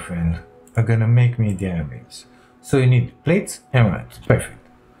you, my friend, are gonna make me the iron beams. So you need plates and rods. Perfect.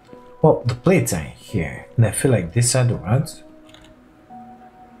 Well, the plates are here, and I feel like these are the rods.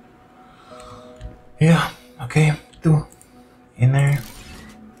 Yeah. Okay. 2 in there.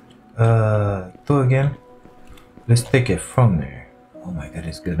 2 again. Let's take it from there. Oh my god,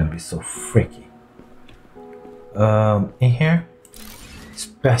 it's gonna be so freaky. In here, it's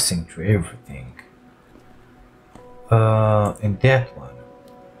passing through everything. And that one,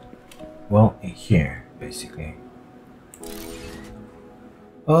 well, in here, basically.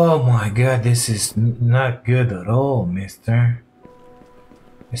 Oh my god, this is not good at all, mister.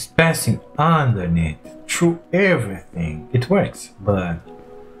 It's passing underneath, through everything. It works, but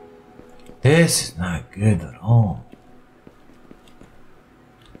this is not good at all.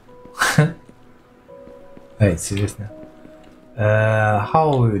 Alright, serious now.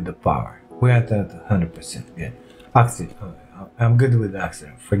 How are we with the power? We're at 100%. Good. Oxygen. I'm good with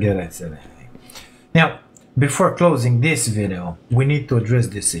oxygen. Forget I said anything. Now, before closing this video, we need to address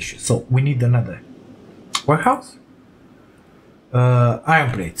this issue. So we need another warehouse.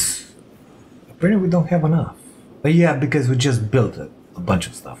 Iron plates. Apparently we don't have enough. But yeah, because we just built a bunch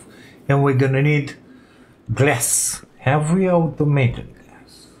of stuff. And we're gonna need glass. Have we automated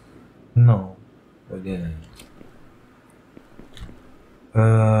glass? No, we didn't.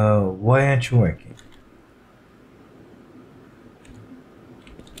 Why aren't you working?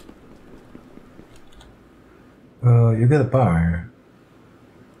 You got the power.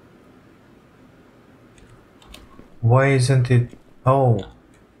 Why isn't it? Oh,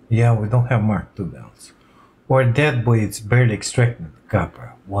 yeah, we don't have Mark II belts. Or that boy, it's barely extracting the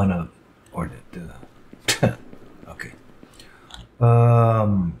copper. One of, or the two. Okay.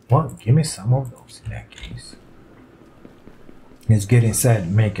 Well, give me some of those in that case. Let's get inside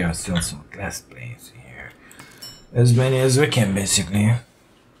and make ourselves some glass plates here. As many as we can, basically.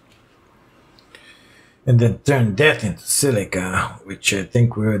 And then turn that into silica, which I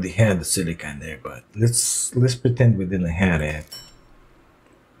think we already had the silica in there, but let's pretend we didn't have it.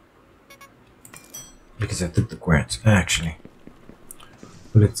 Because I took the quartz, actually.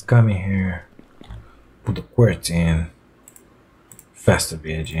 Let's come in here, put the quartz in. Faster,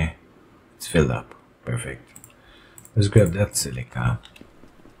 B.I.G. It's filled up. Perfect. Let's grab that silica.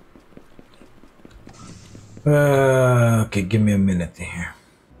 Okay, give me a minute here.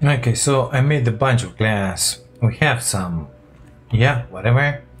 Okay, so I made a bunch of glass. We have some, yeah,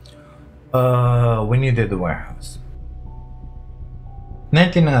 whatever. We needed the warehouse.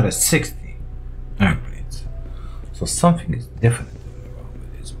 19 out of 60 iron plates. So something is definitely wrong with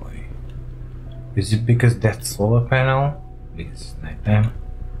Is it because that solar panel? Because it's nighttime?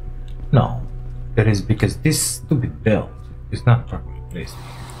 No. It is because this stupid belt is not properly placed here.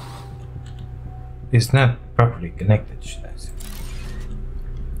 It's not properly connected, should I say.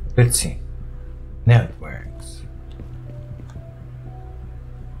 Let's see. Now it works.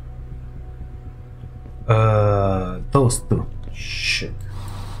 Those two. Shit.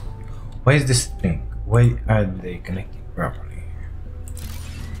 Why is this thing? Why are they connecting properly here?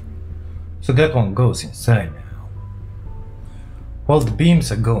 So that one goes inside now. Well, the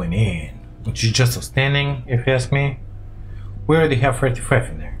beams are going in, which is just outstanding, if you ask me. We already have 35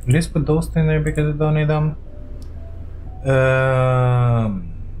 in there. Let's put those in there because I don't need them.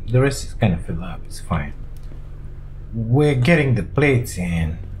 The rest is kind of filled up, it's fine. We're getting the plates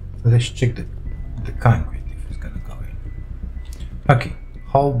in. Let's check the concrete if it's gonna go in. Okay,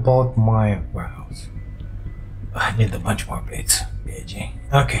 how about my warehouse? I need a bunch more plates, B.I.G.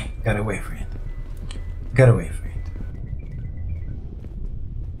 Okay, gotta wait for it. Gotta wait for it.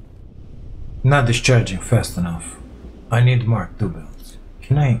 Not discharging fast enough. I need Mark II belts.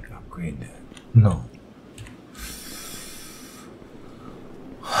 Can I upgrade that? No.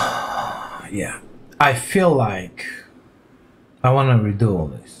 Yeah, I feel like I want to redo all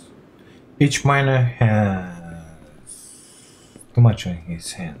this. Each miner has too much on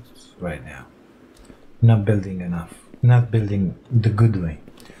his hands right now. Not building enough. Not building the good way.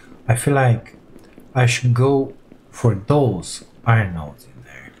 I feel like I should go for those iron nodes in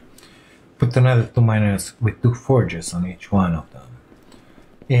there. Put another 2 miners with 2 forges on each one of them.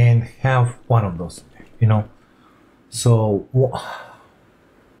 And have one of those in there, you know? So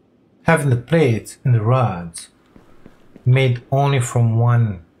having the plates and the rods made only from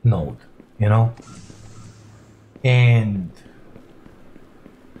one node, you know? And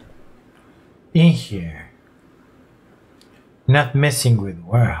in here, not messing with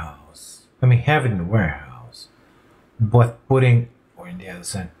warehouse. I mean, having the warehouse, but putting, or in the other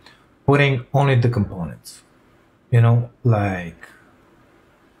side, putting only the components, you know, like,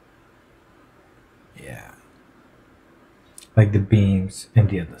 yeah. Like the beams and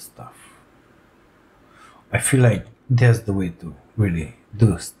the other stuff. I feel like that's the way to really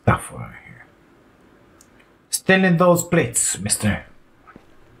do stuff around here. Still in those plates, mister.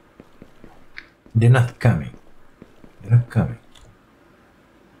 They're not coming. They're not coming.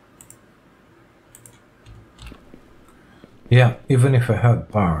 Yeah, even if I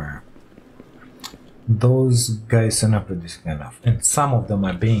have power, those guys are not producing enough. And some of them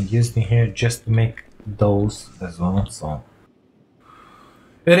are being used in here just to make those as well, so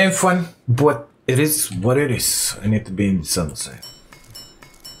it ain't fun, but it is what it is. I need to be in the sunset.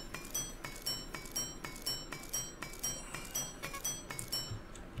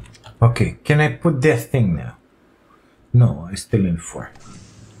 Okay, can I put that thing now? No, I still in 4.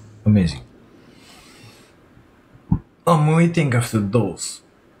 Amazing. I'm waiting after those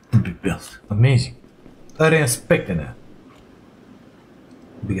to be built. Amazing. I didn't expect that.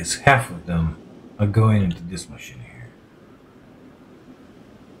 Because half of them are going into this machine here.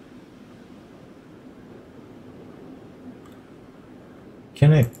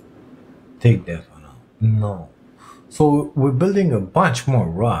 Can I take that one out? No. So we're building a bunch more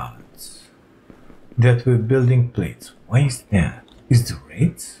rods that we're building plates. Why is that? Is the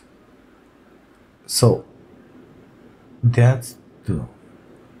rates? So that's 2.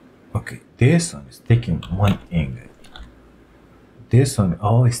 Okay, this one is taking 1 ingot. This one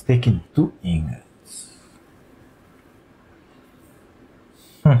is taking 2 ingots.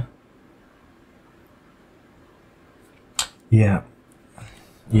 Yeah.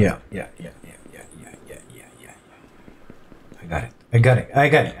 Yeah. I got it.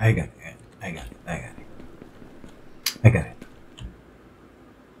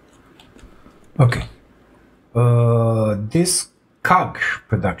 Okay. This cog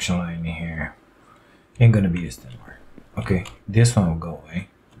production line here ain't gonna be used anymore. Okay, this one will go away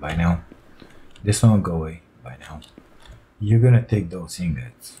by now. This one will go away by now. You're gonna take those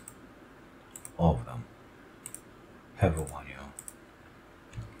ingots, all of them. Have a one, you know.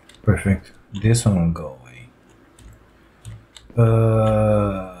 Perfect. This one will go away.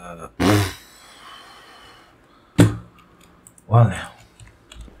 Well now.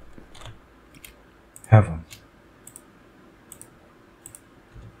 Have them.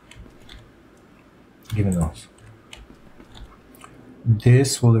 Give me those.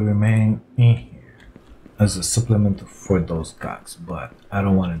 This will remain in here as a supplement for those cogs, but I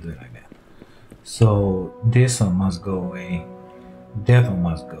don't want to do it like that. So this one must go away, that one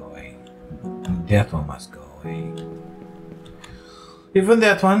must go away, and that one must go away. Even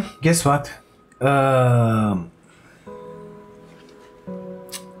that one, guess what?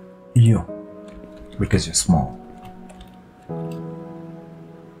 You because you're small.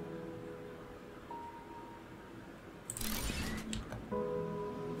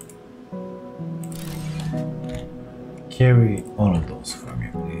 Carry all of those for me,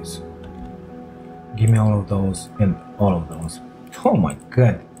 please. Give me all of those and all of those. Oh my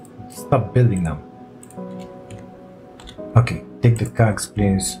god, stop building them. Okay, take the cogs,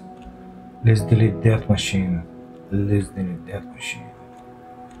 please. Let's delete that machine. Let's delete that machine.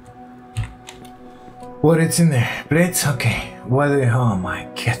 What is in there? Plates? Okay. What do you... Oh my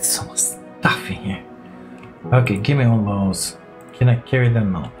god, so much stuff in here. Okay, give me all those. Can I carry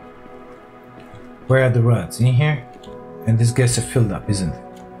them now? Where are the rods? In here? And these guys are filled up, isn't it?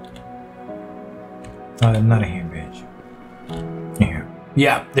 Not in here, bitch. In here.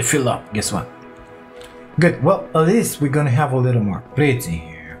 Yeah, they fill up. Guess what? Good. Well, at least we're gonna have a little more plates in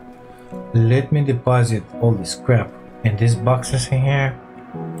here. Let me deposit all this crap in these boxes in here.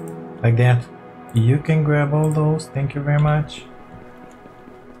 Like that. You can grab all those. Thank you very much.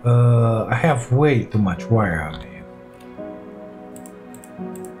 I have way too much wire on me.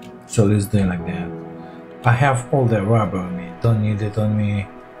 So let's do it like that. I have all the rubber on me. Don't need it on me.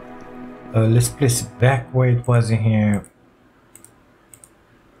 Let's place it back where it was in here.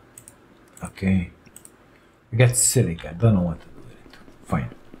 Okay. I got silicon. I don't know what to do with it. Fine.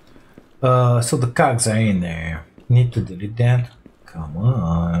 So the cogs are in there. Need to delete that. Come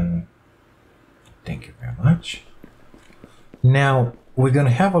on. Thank you very much. Now we're gonna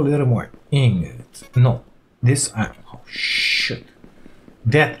have a little more ingots. No, this iron. Oh shit!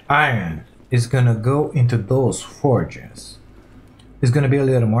 That iron is gonna go into those forges. It's gonna be a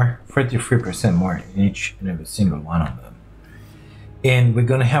little more, 33% more in each and every single one of them. And we're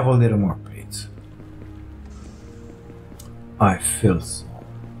gonna have a little more plates. I feel so.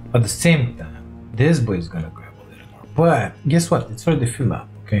 At the same time, this boy is gonna grab a little more. But guess what? It's already filled up.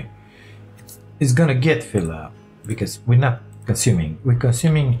 Okay. It's gonna get filled up because we're not consuming. We're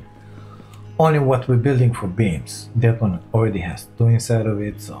consuming only what we're building for beams. That one already has 2 inside of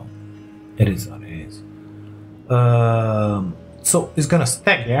it, so it is what it is. So it's gonna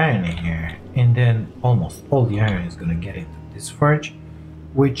stack the iron in here, and then almost all the iron is gonna get into this forge,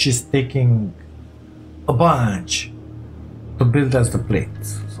 which is taking a bunch to build us the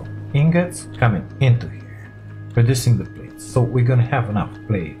plates. So ingots coming into here, producing the plates. So we're gonna have enough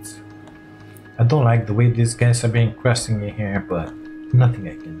plates. I don't like the way these guys are being crossing in here, but nothing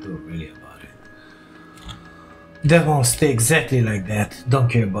I can do really about it. That won't stay exactly like that. Don't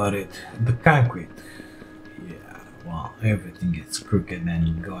care about it. The concrete. Yeah, well, everything gets crooked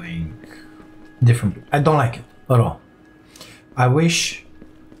and going different. I don't like it at all. I wish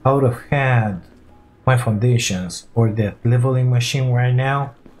I would have had my foundations or that leveling machine right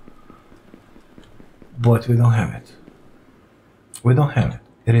now, but we don't have it. We don't have it.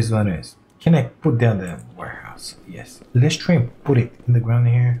 It is what it is. Can I put down the warehouse? Yes. Let's try and put it in the ground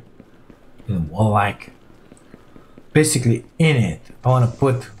here. In the wall, like. Basically, in it, I want to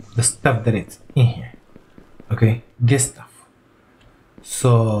put the stuff that it's in here. Okay? This stuff.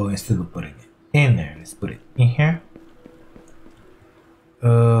 So, instead of putting it in there, let's put it in here.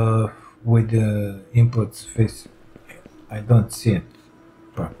 With the inputs face. I don't see it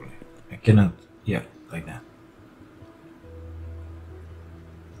properly. I cannot. Yeah, like that.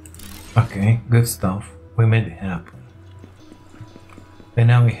 Okay, good stuff. We made it happen. And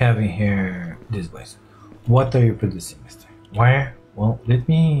now we have in here this place. What are you producing, mister? Wire? Well, let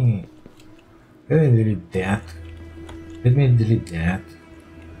me delete that. Let me delete that.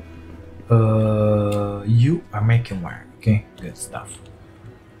 You are making wire, okay? Good stuff.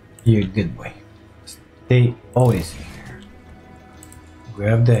 You're a good boy. Stay always in here.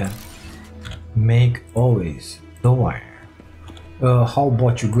 Grab that. Make always the wire. How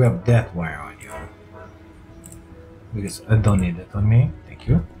about you grab that wire on you? Because I don't need it on me. Thank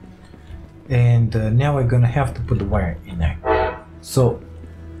you. And now we're gonna have to put the wire in there. So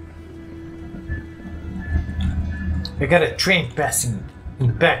I got a train passing in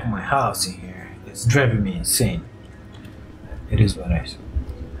the back of my house in here. It's driving me insane. It is what it is.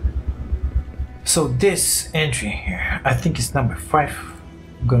 So this entry here, I think it's number 5.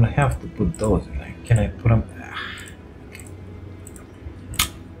 I'm gonna have to put those in there. Can I put them?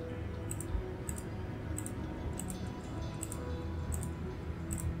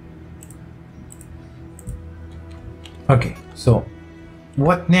 Okay, so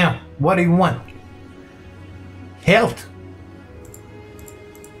what now? What do you want? Health?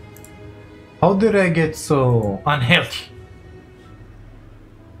 How did I get so unhealthy?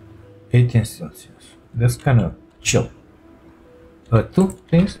 18 Celsius. That's kind of chill. 2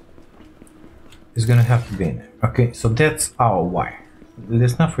 things is gonna have to be in there. Okay, so that's our wire.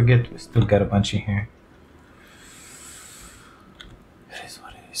 let's not forget we still got a bunch in here. It is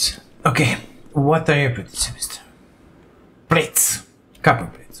what it is. Okay, what are you producing, mister? Plates! Copper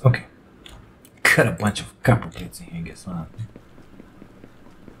plates, okay. Got a bunch of copper plates in here, guess what?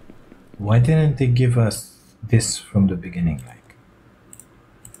 Why didn't they give us this from the beginning, like?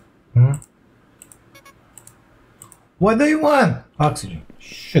 Hmm? What do you want? Oxygen.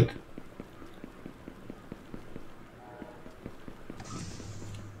 Shit.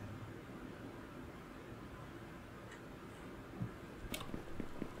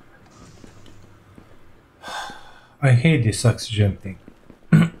 I hate this oxygen thing.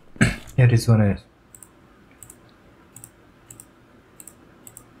 It is what it is.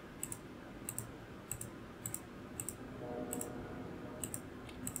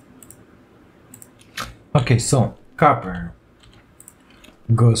 Okay, so copper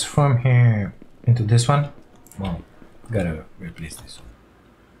goes from here into this one. Well, gotta replace this one.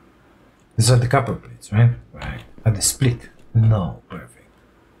 These are the copper plates, right? Right. Are they split? No, perfect.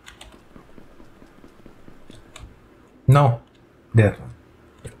 No, that one.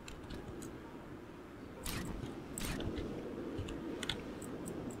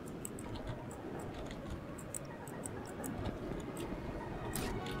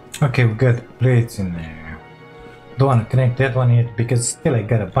 Okay, we got plates in there. Don't want to connect that one yet because still I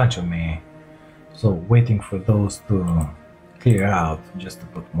got a bunch of me. So waiting for those to clear out just to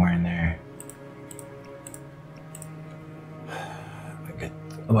put more in there. I got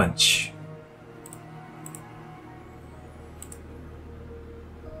a bunch.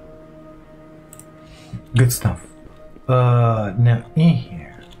 Good stuff. Now in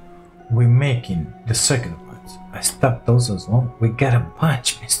here we're making the circuit boards. I stopped those as well. We got a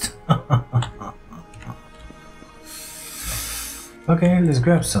bunch, mister. Okay, let's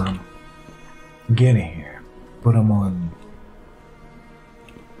grab some. Get in here. Put them on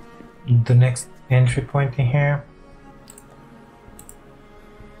the next entry point in here.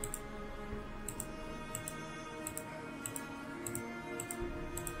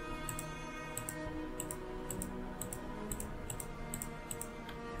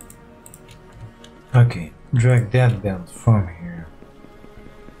 Okay, drag that belt from here.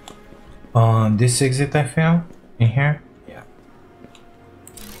 On this exit I found in here. Yeah.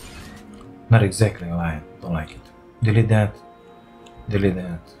 Not exactly aligned. Don't like it. Delete that. Delete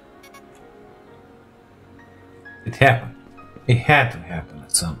that. It happened. It had to happen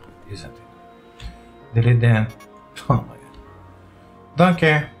at some point, isn't it? Delete that. Oh my god. Don't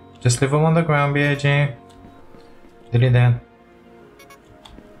care. Just leave them on the ground, B.I.G. Delete that.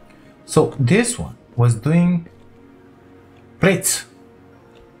 So this one was doing plates.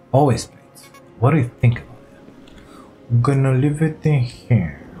 Always plates. What do you think about that? I'm gonna leave it in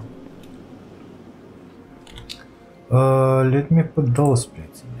here. Let me put those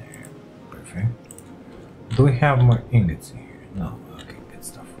plates in there. Perfect. Do we have more ingots in here? No. Okay, good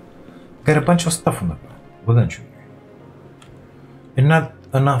stuff. Got a bunch of stuff on the ground, wouldn't you? And not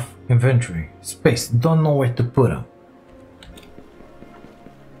enough inventory space. Don't know where to put them.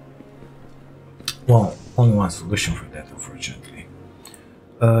 Well, only one solution for that, unfortunately.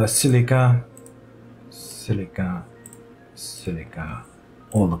 Silica, silica, silica,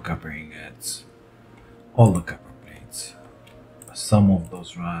 all the copper ingots, all the copper plates, some of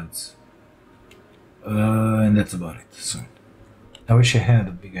those rods, and that's about it. So, I wish I had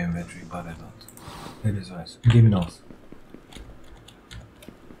a bigger inventory, but I don't. It is nice. Give me those.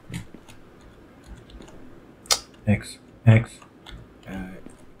 X.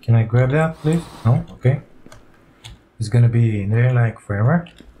 Can I grab that, please? No? Okay. It's gonna be in there like forever.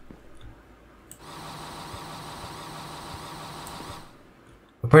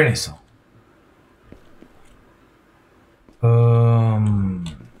 Apparently so.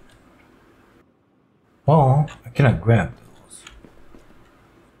 Well, I cannot grab those.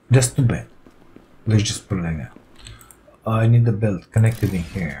 That's too bad. Let's just put it like that. I need the belt connected in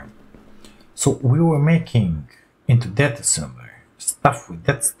here. So we were making into that assembler stuff with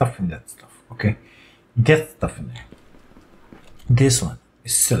that stuff and that stuff, okay? That stuff in there. This one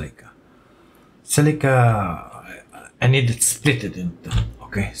is silica. Silica, I need it split it into,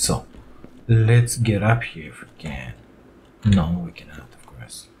 okay? So let's get up here if we can. No, we cannot, of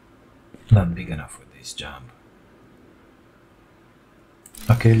course. Not big enough for this job.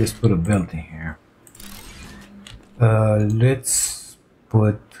 Okay, let's put a belt in here. Let's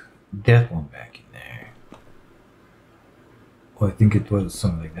put that one back in there. Oh, I think it was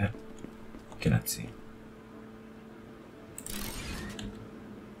something like that. Cannot see.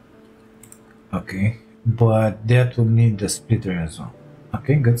 Okay, but that will need the splitter as well.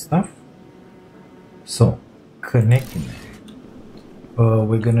 Okay, good stuff. So, connecting there.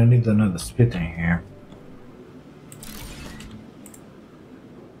 We're gonna need another splitter in here.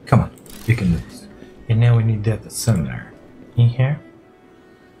 Come on, you can do this. And now we need that cylinder in here.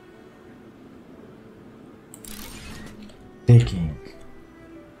 Taking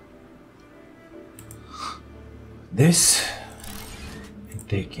this and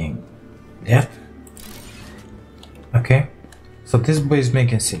taking that. Okay, so this boy is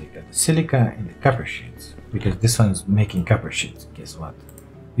making silica. The silica in the copper sheets, because this one's making copper sheets. Guess what?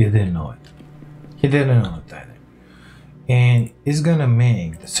 You didn't know it. He didn't know it either. And it's gonna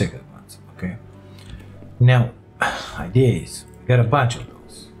make the second ones. Okay. Now, idea is we got a bunch of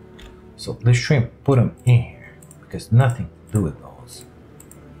those. So let's try and put them in here because nothing to do with those.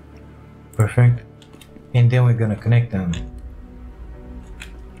 Perfect. And then we're gonna connect them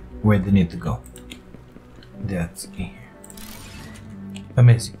where they need to go. That's in here.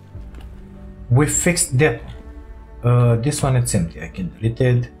 Amazing. We fixed that one. This one it's empty. I can delete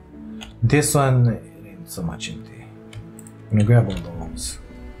it. This one it ain't so much empty. I'm gonna grab all those.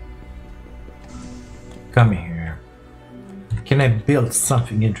 Come here. Can I build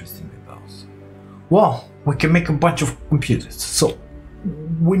something interesting with those? Well, we can make a bunch of computers. So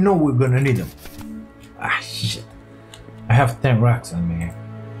we know we're gonna need them. Ah shit. I have 10 rocks on me.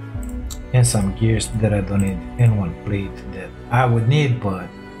 And some gears that I don't need, and one plate that I would need, but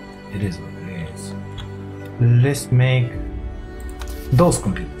it is what it is. Let's make those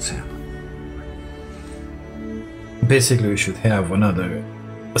computers happen. Basically, we should have another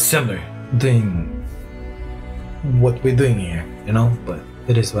assembler doing what we're doing here, you know, but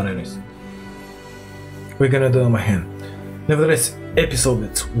it is what it is. We're gonna do it on my hand. Nevertheless, episode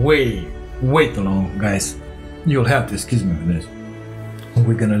it's way too long, guys. You'll have to excuse me for this.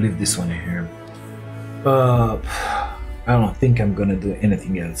 We're gonna leave this one in here. I don't think I'm gonna do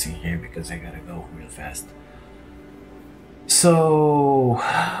anything else in here because I gotta go real fast. So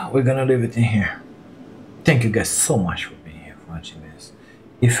we're gonna leave it in here. Thank you guys so much for being here, for watching this.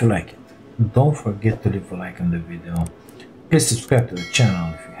 If you like it, don't forget to leave a like on the video. Please subscribe to the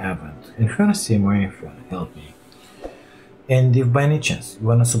channel if you haven't. And if you wanna see more, if you wanna help me. And if by any chance you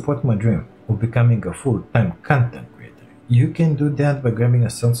wanna support my dream of becoming a full-time content creator, you can do that by grabbing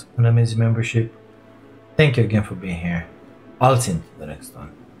yourself an amazing membership. Thank you again for being here. I'll see you in the next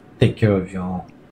one. Take care of y'all.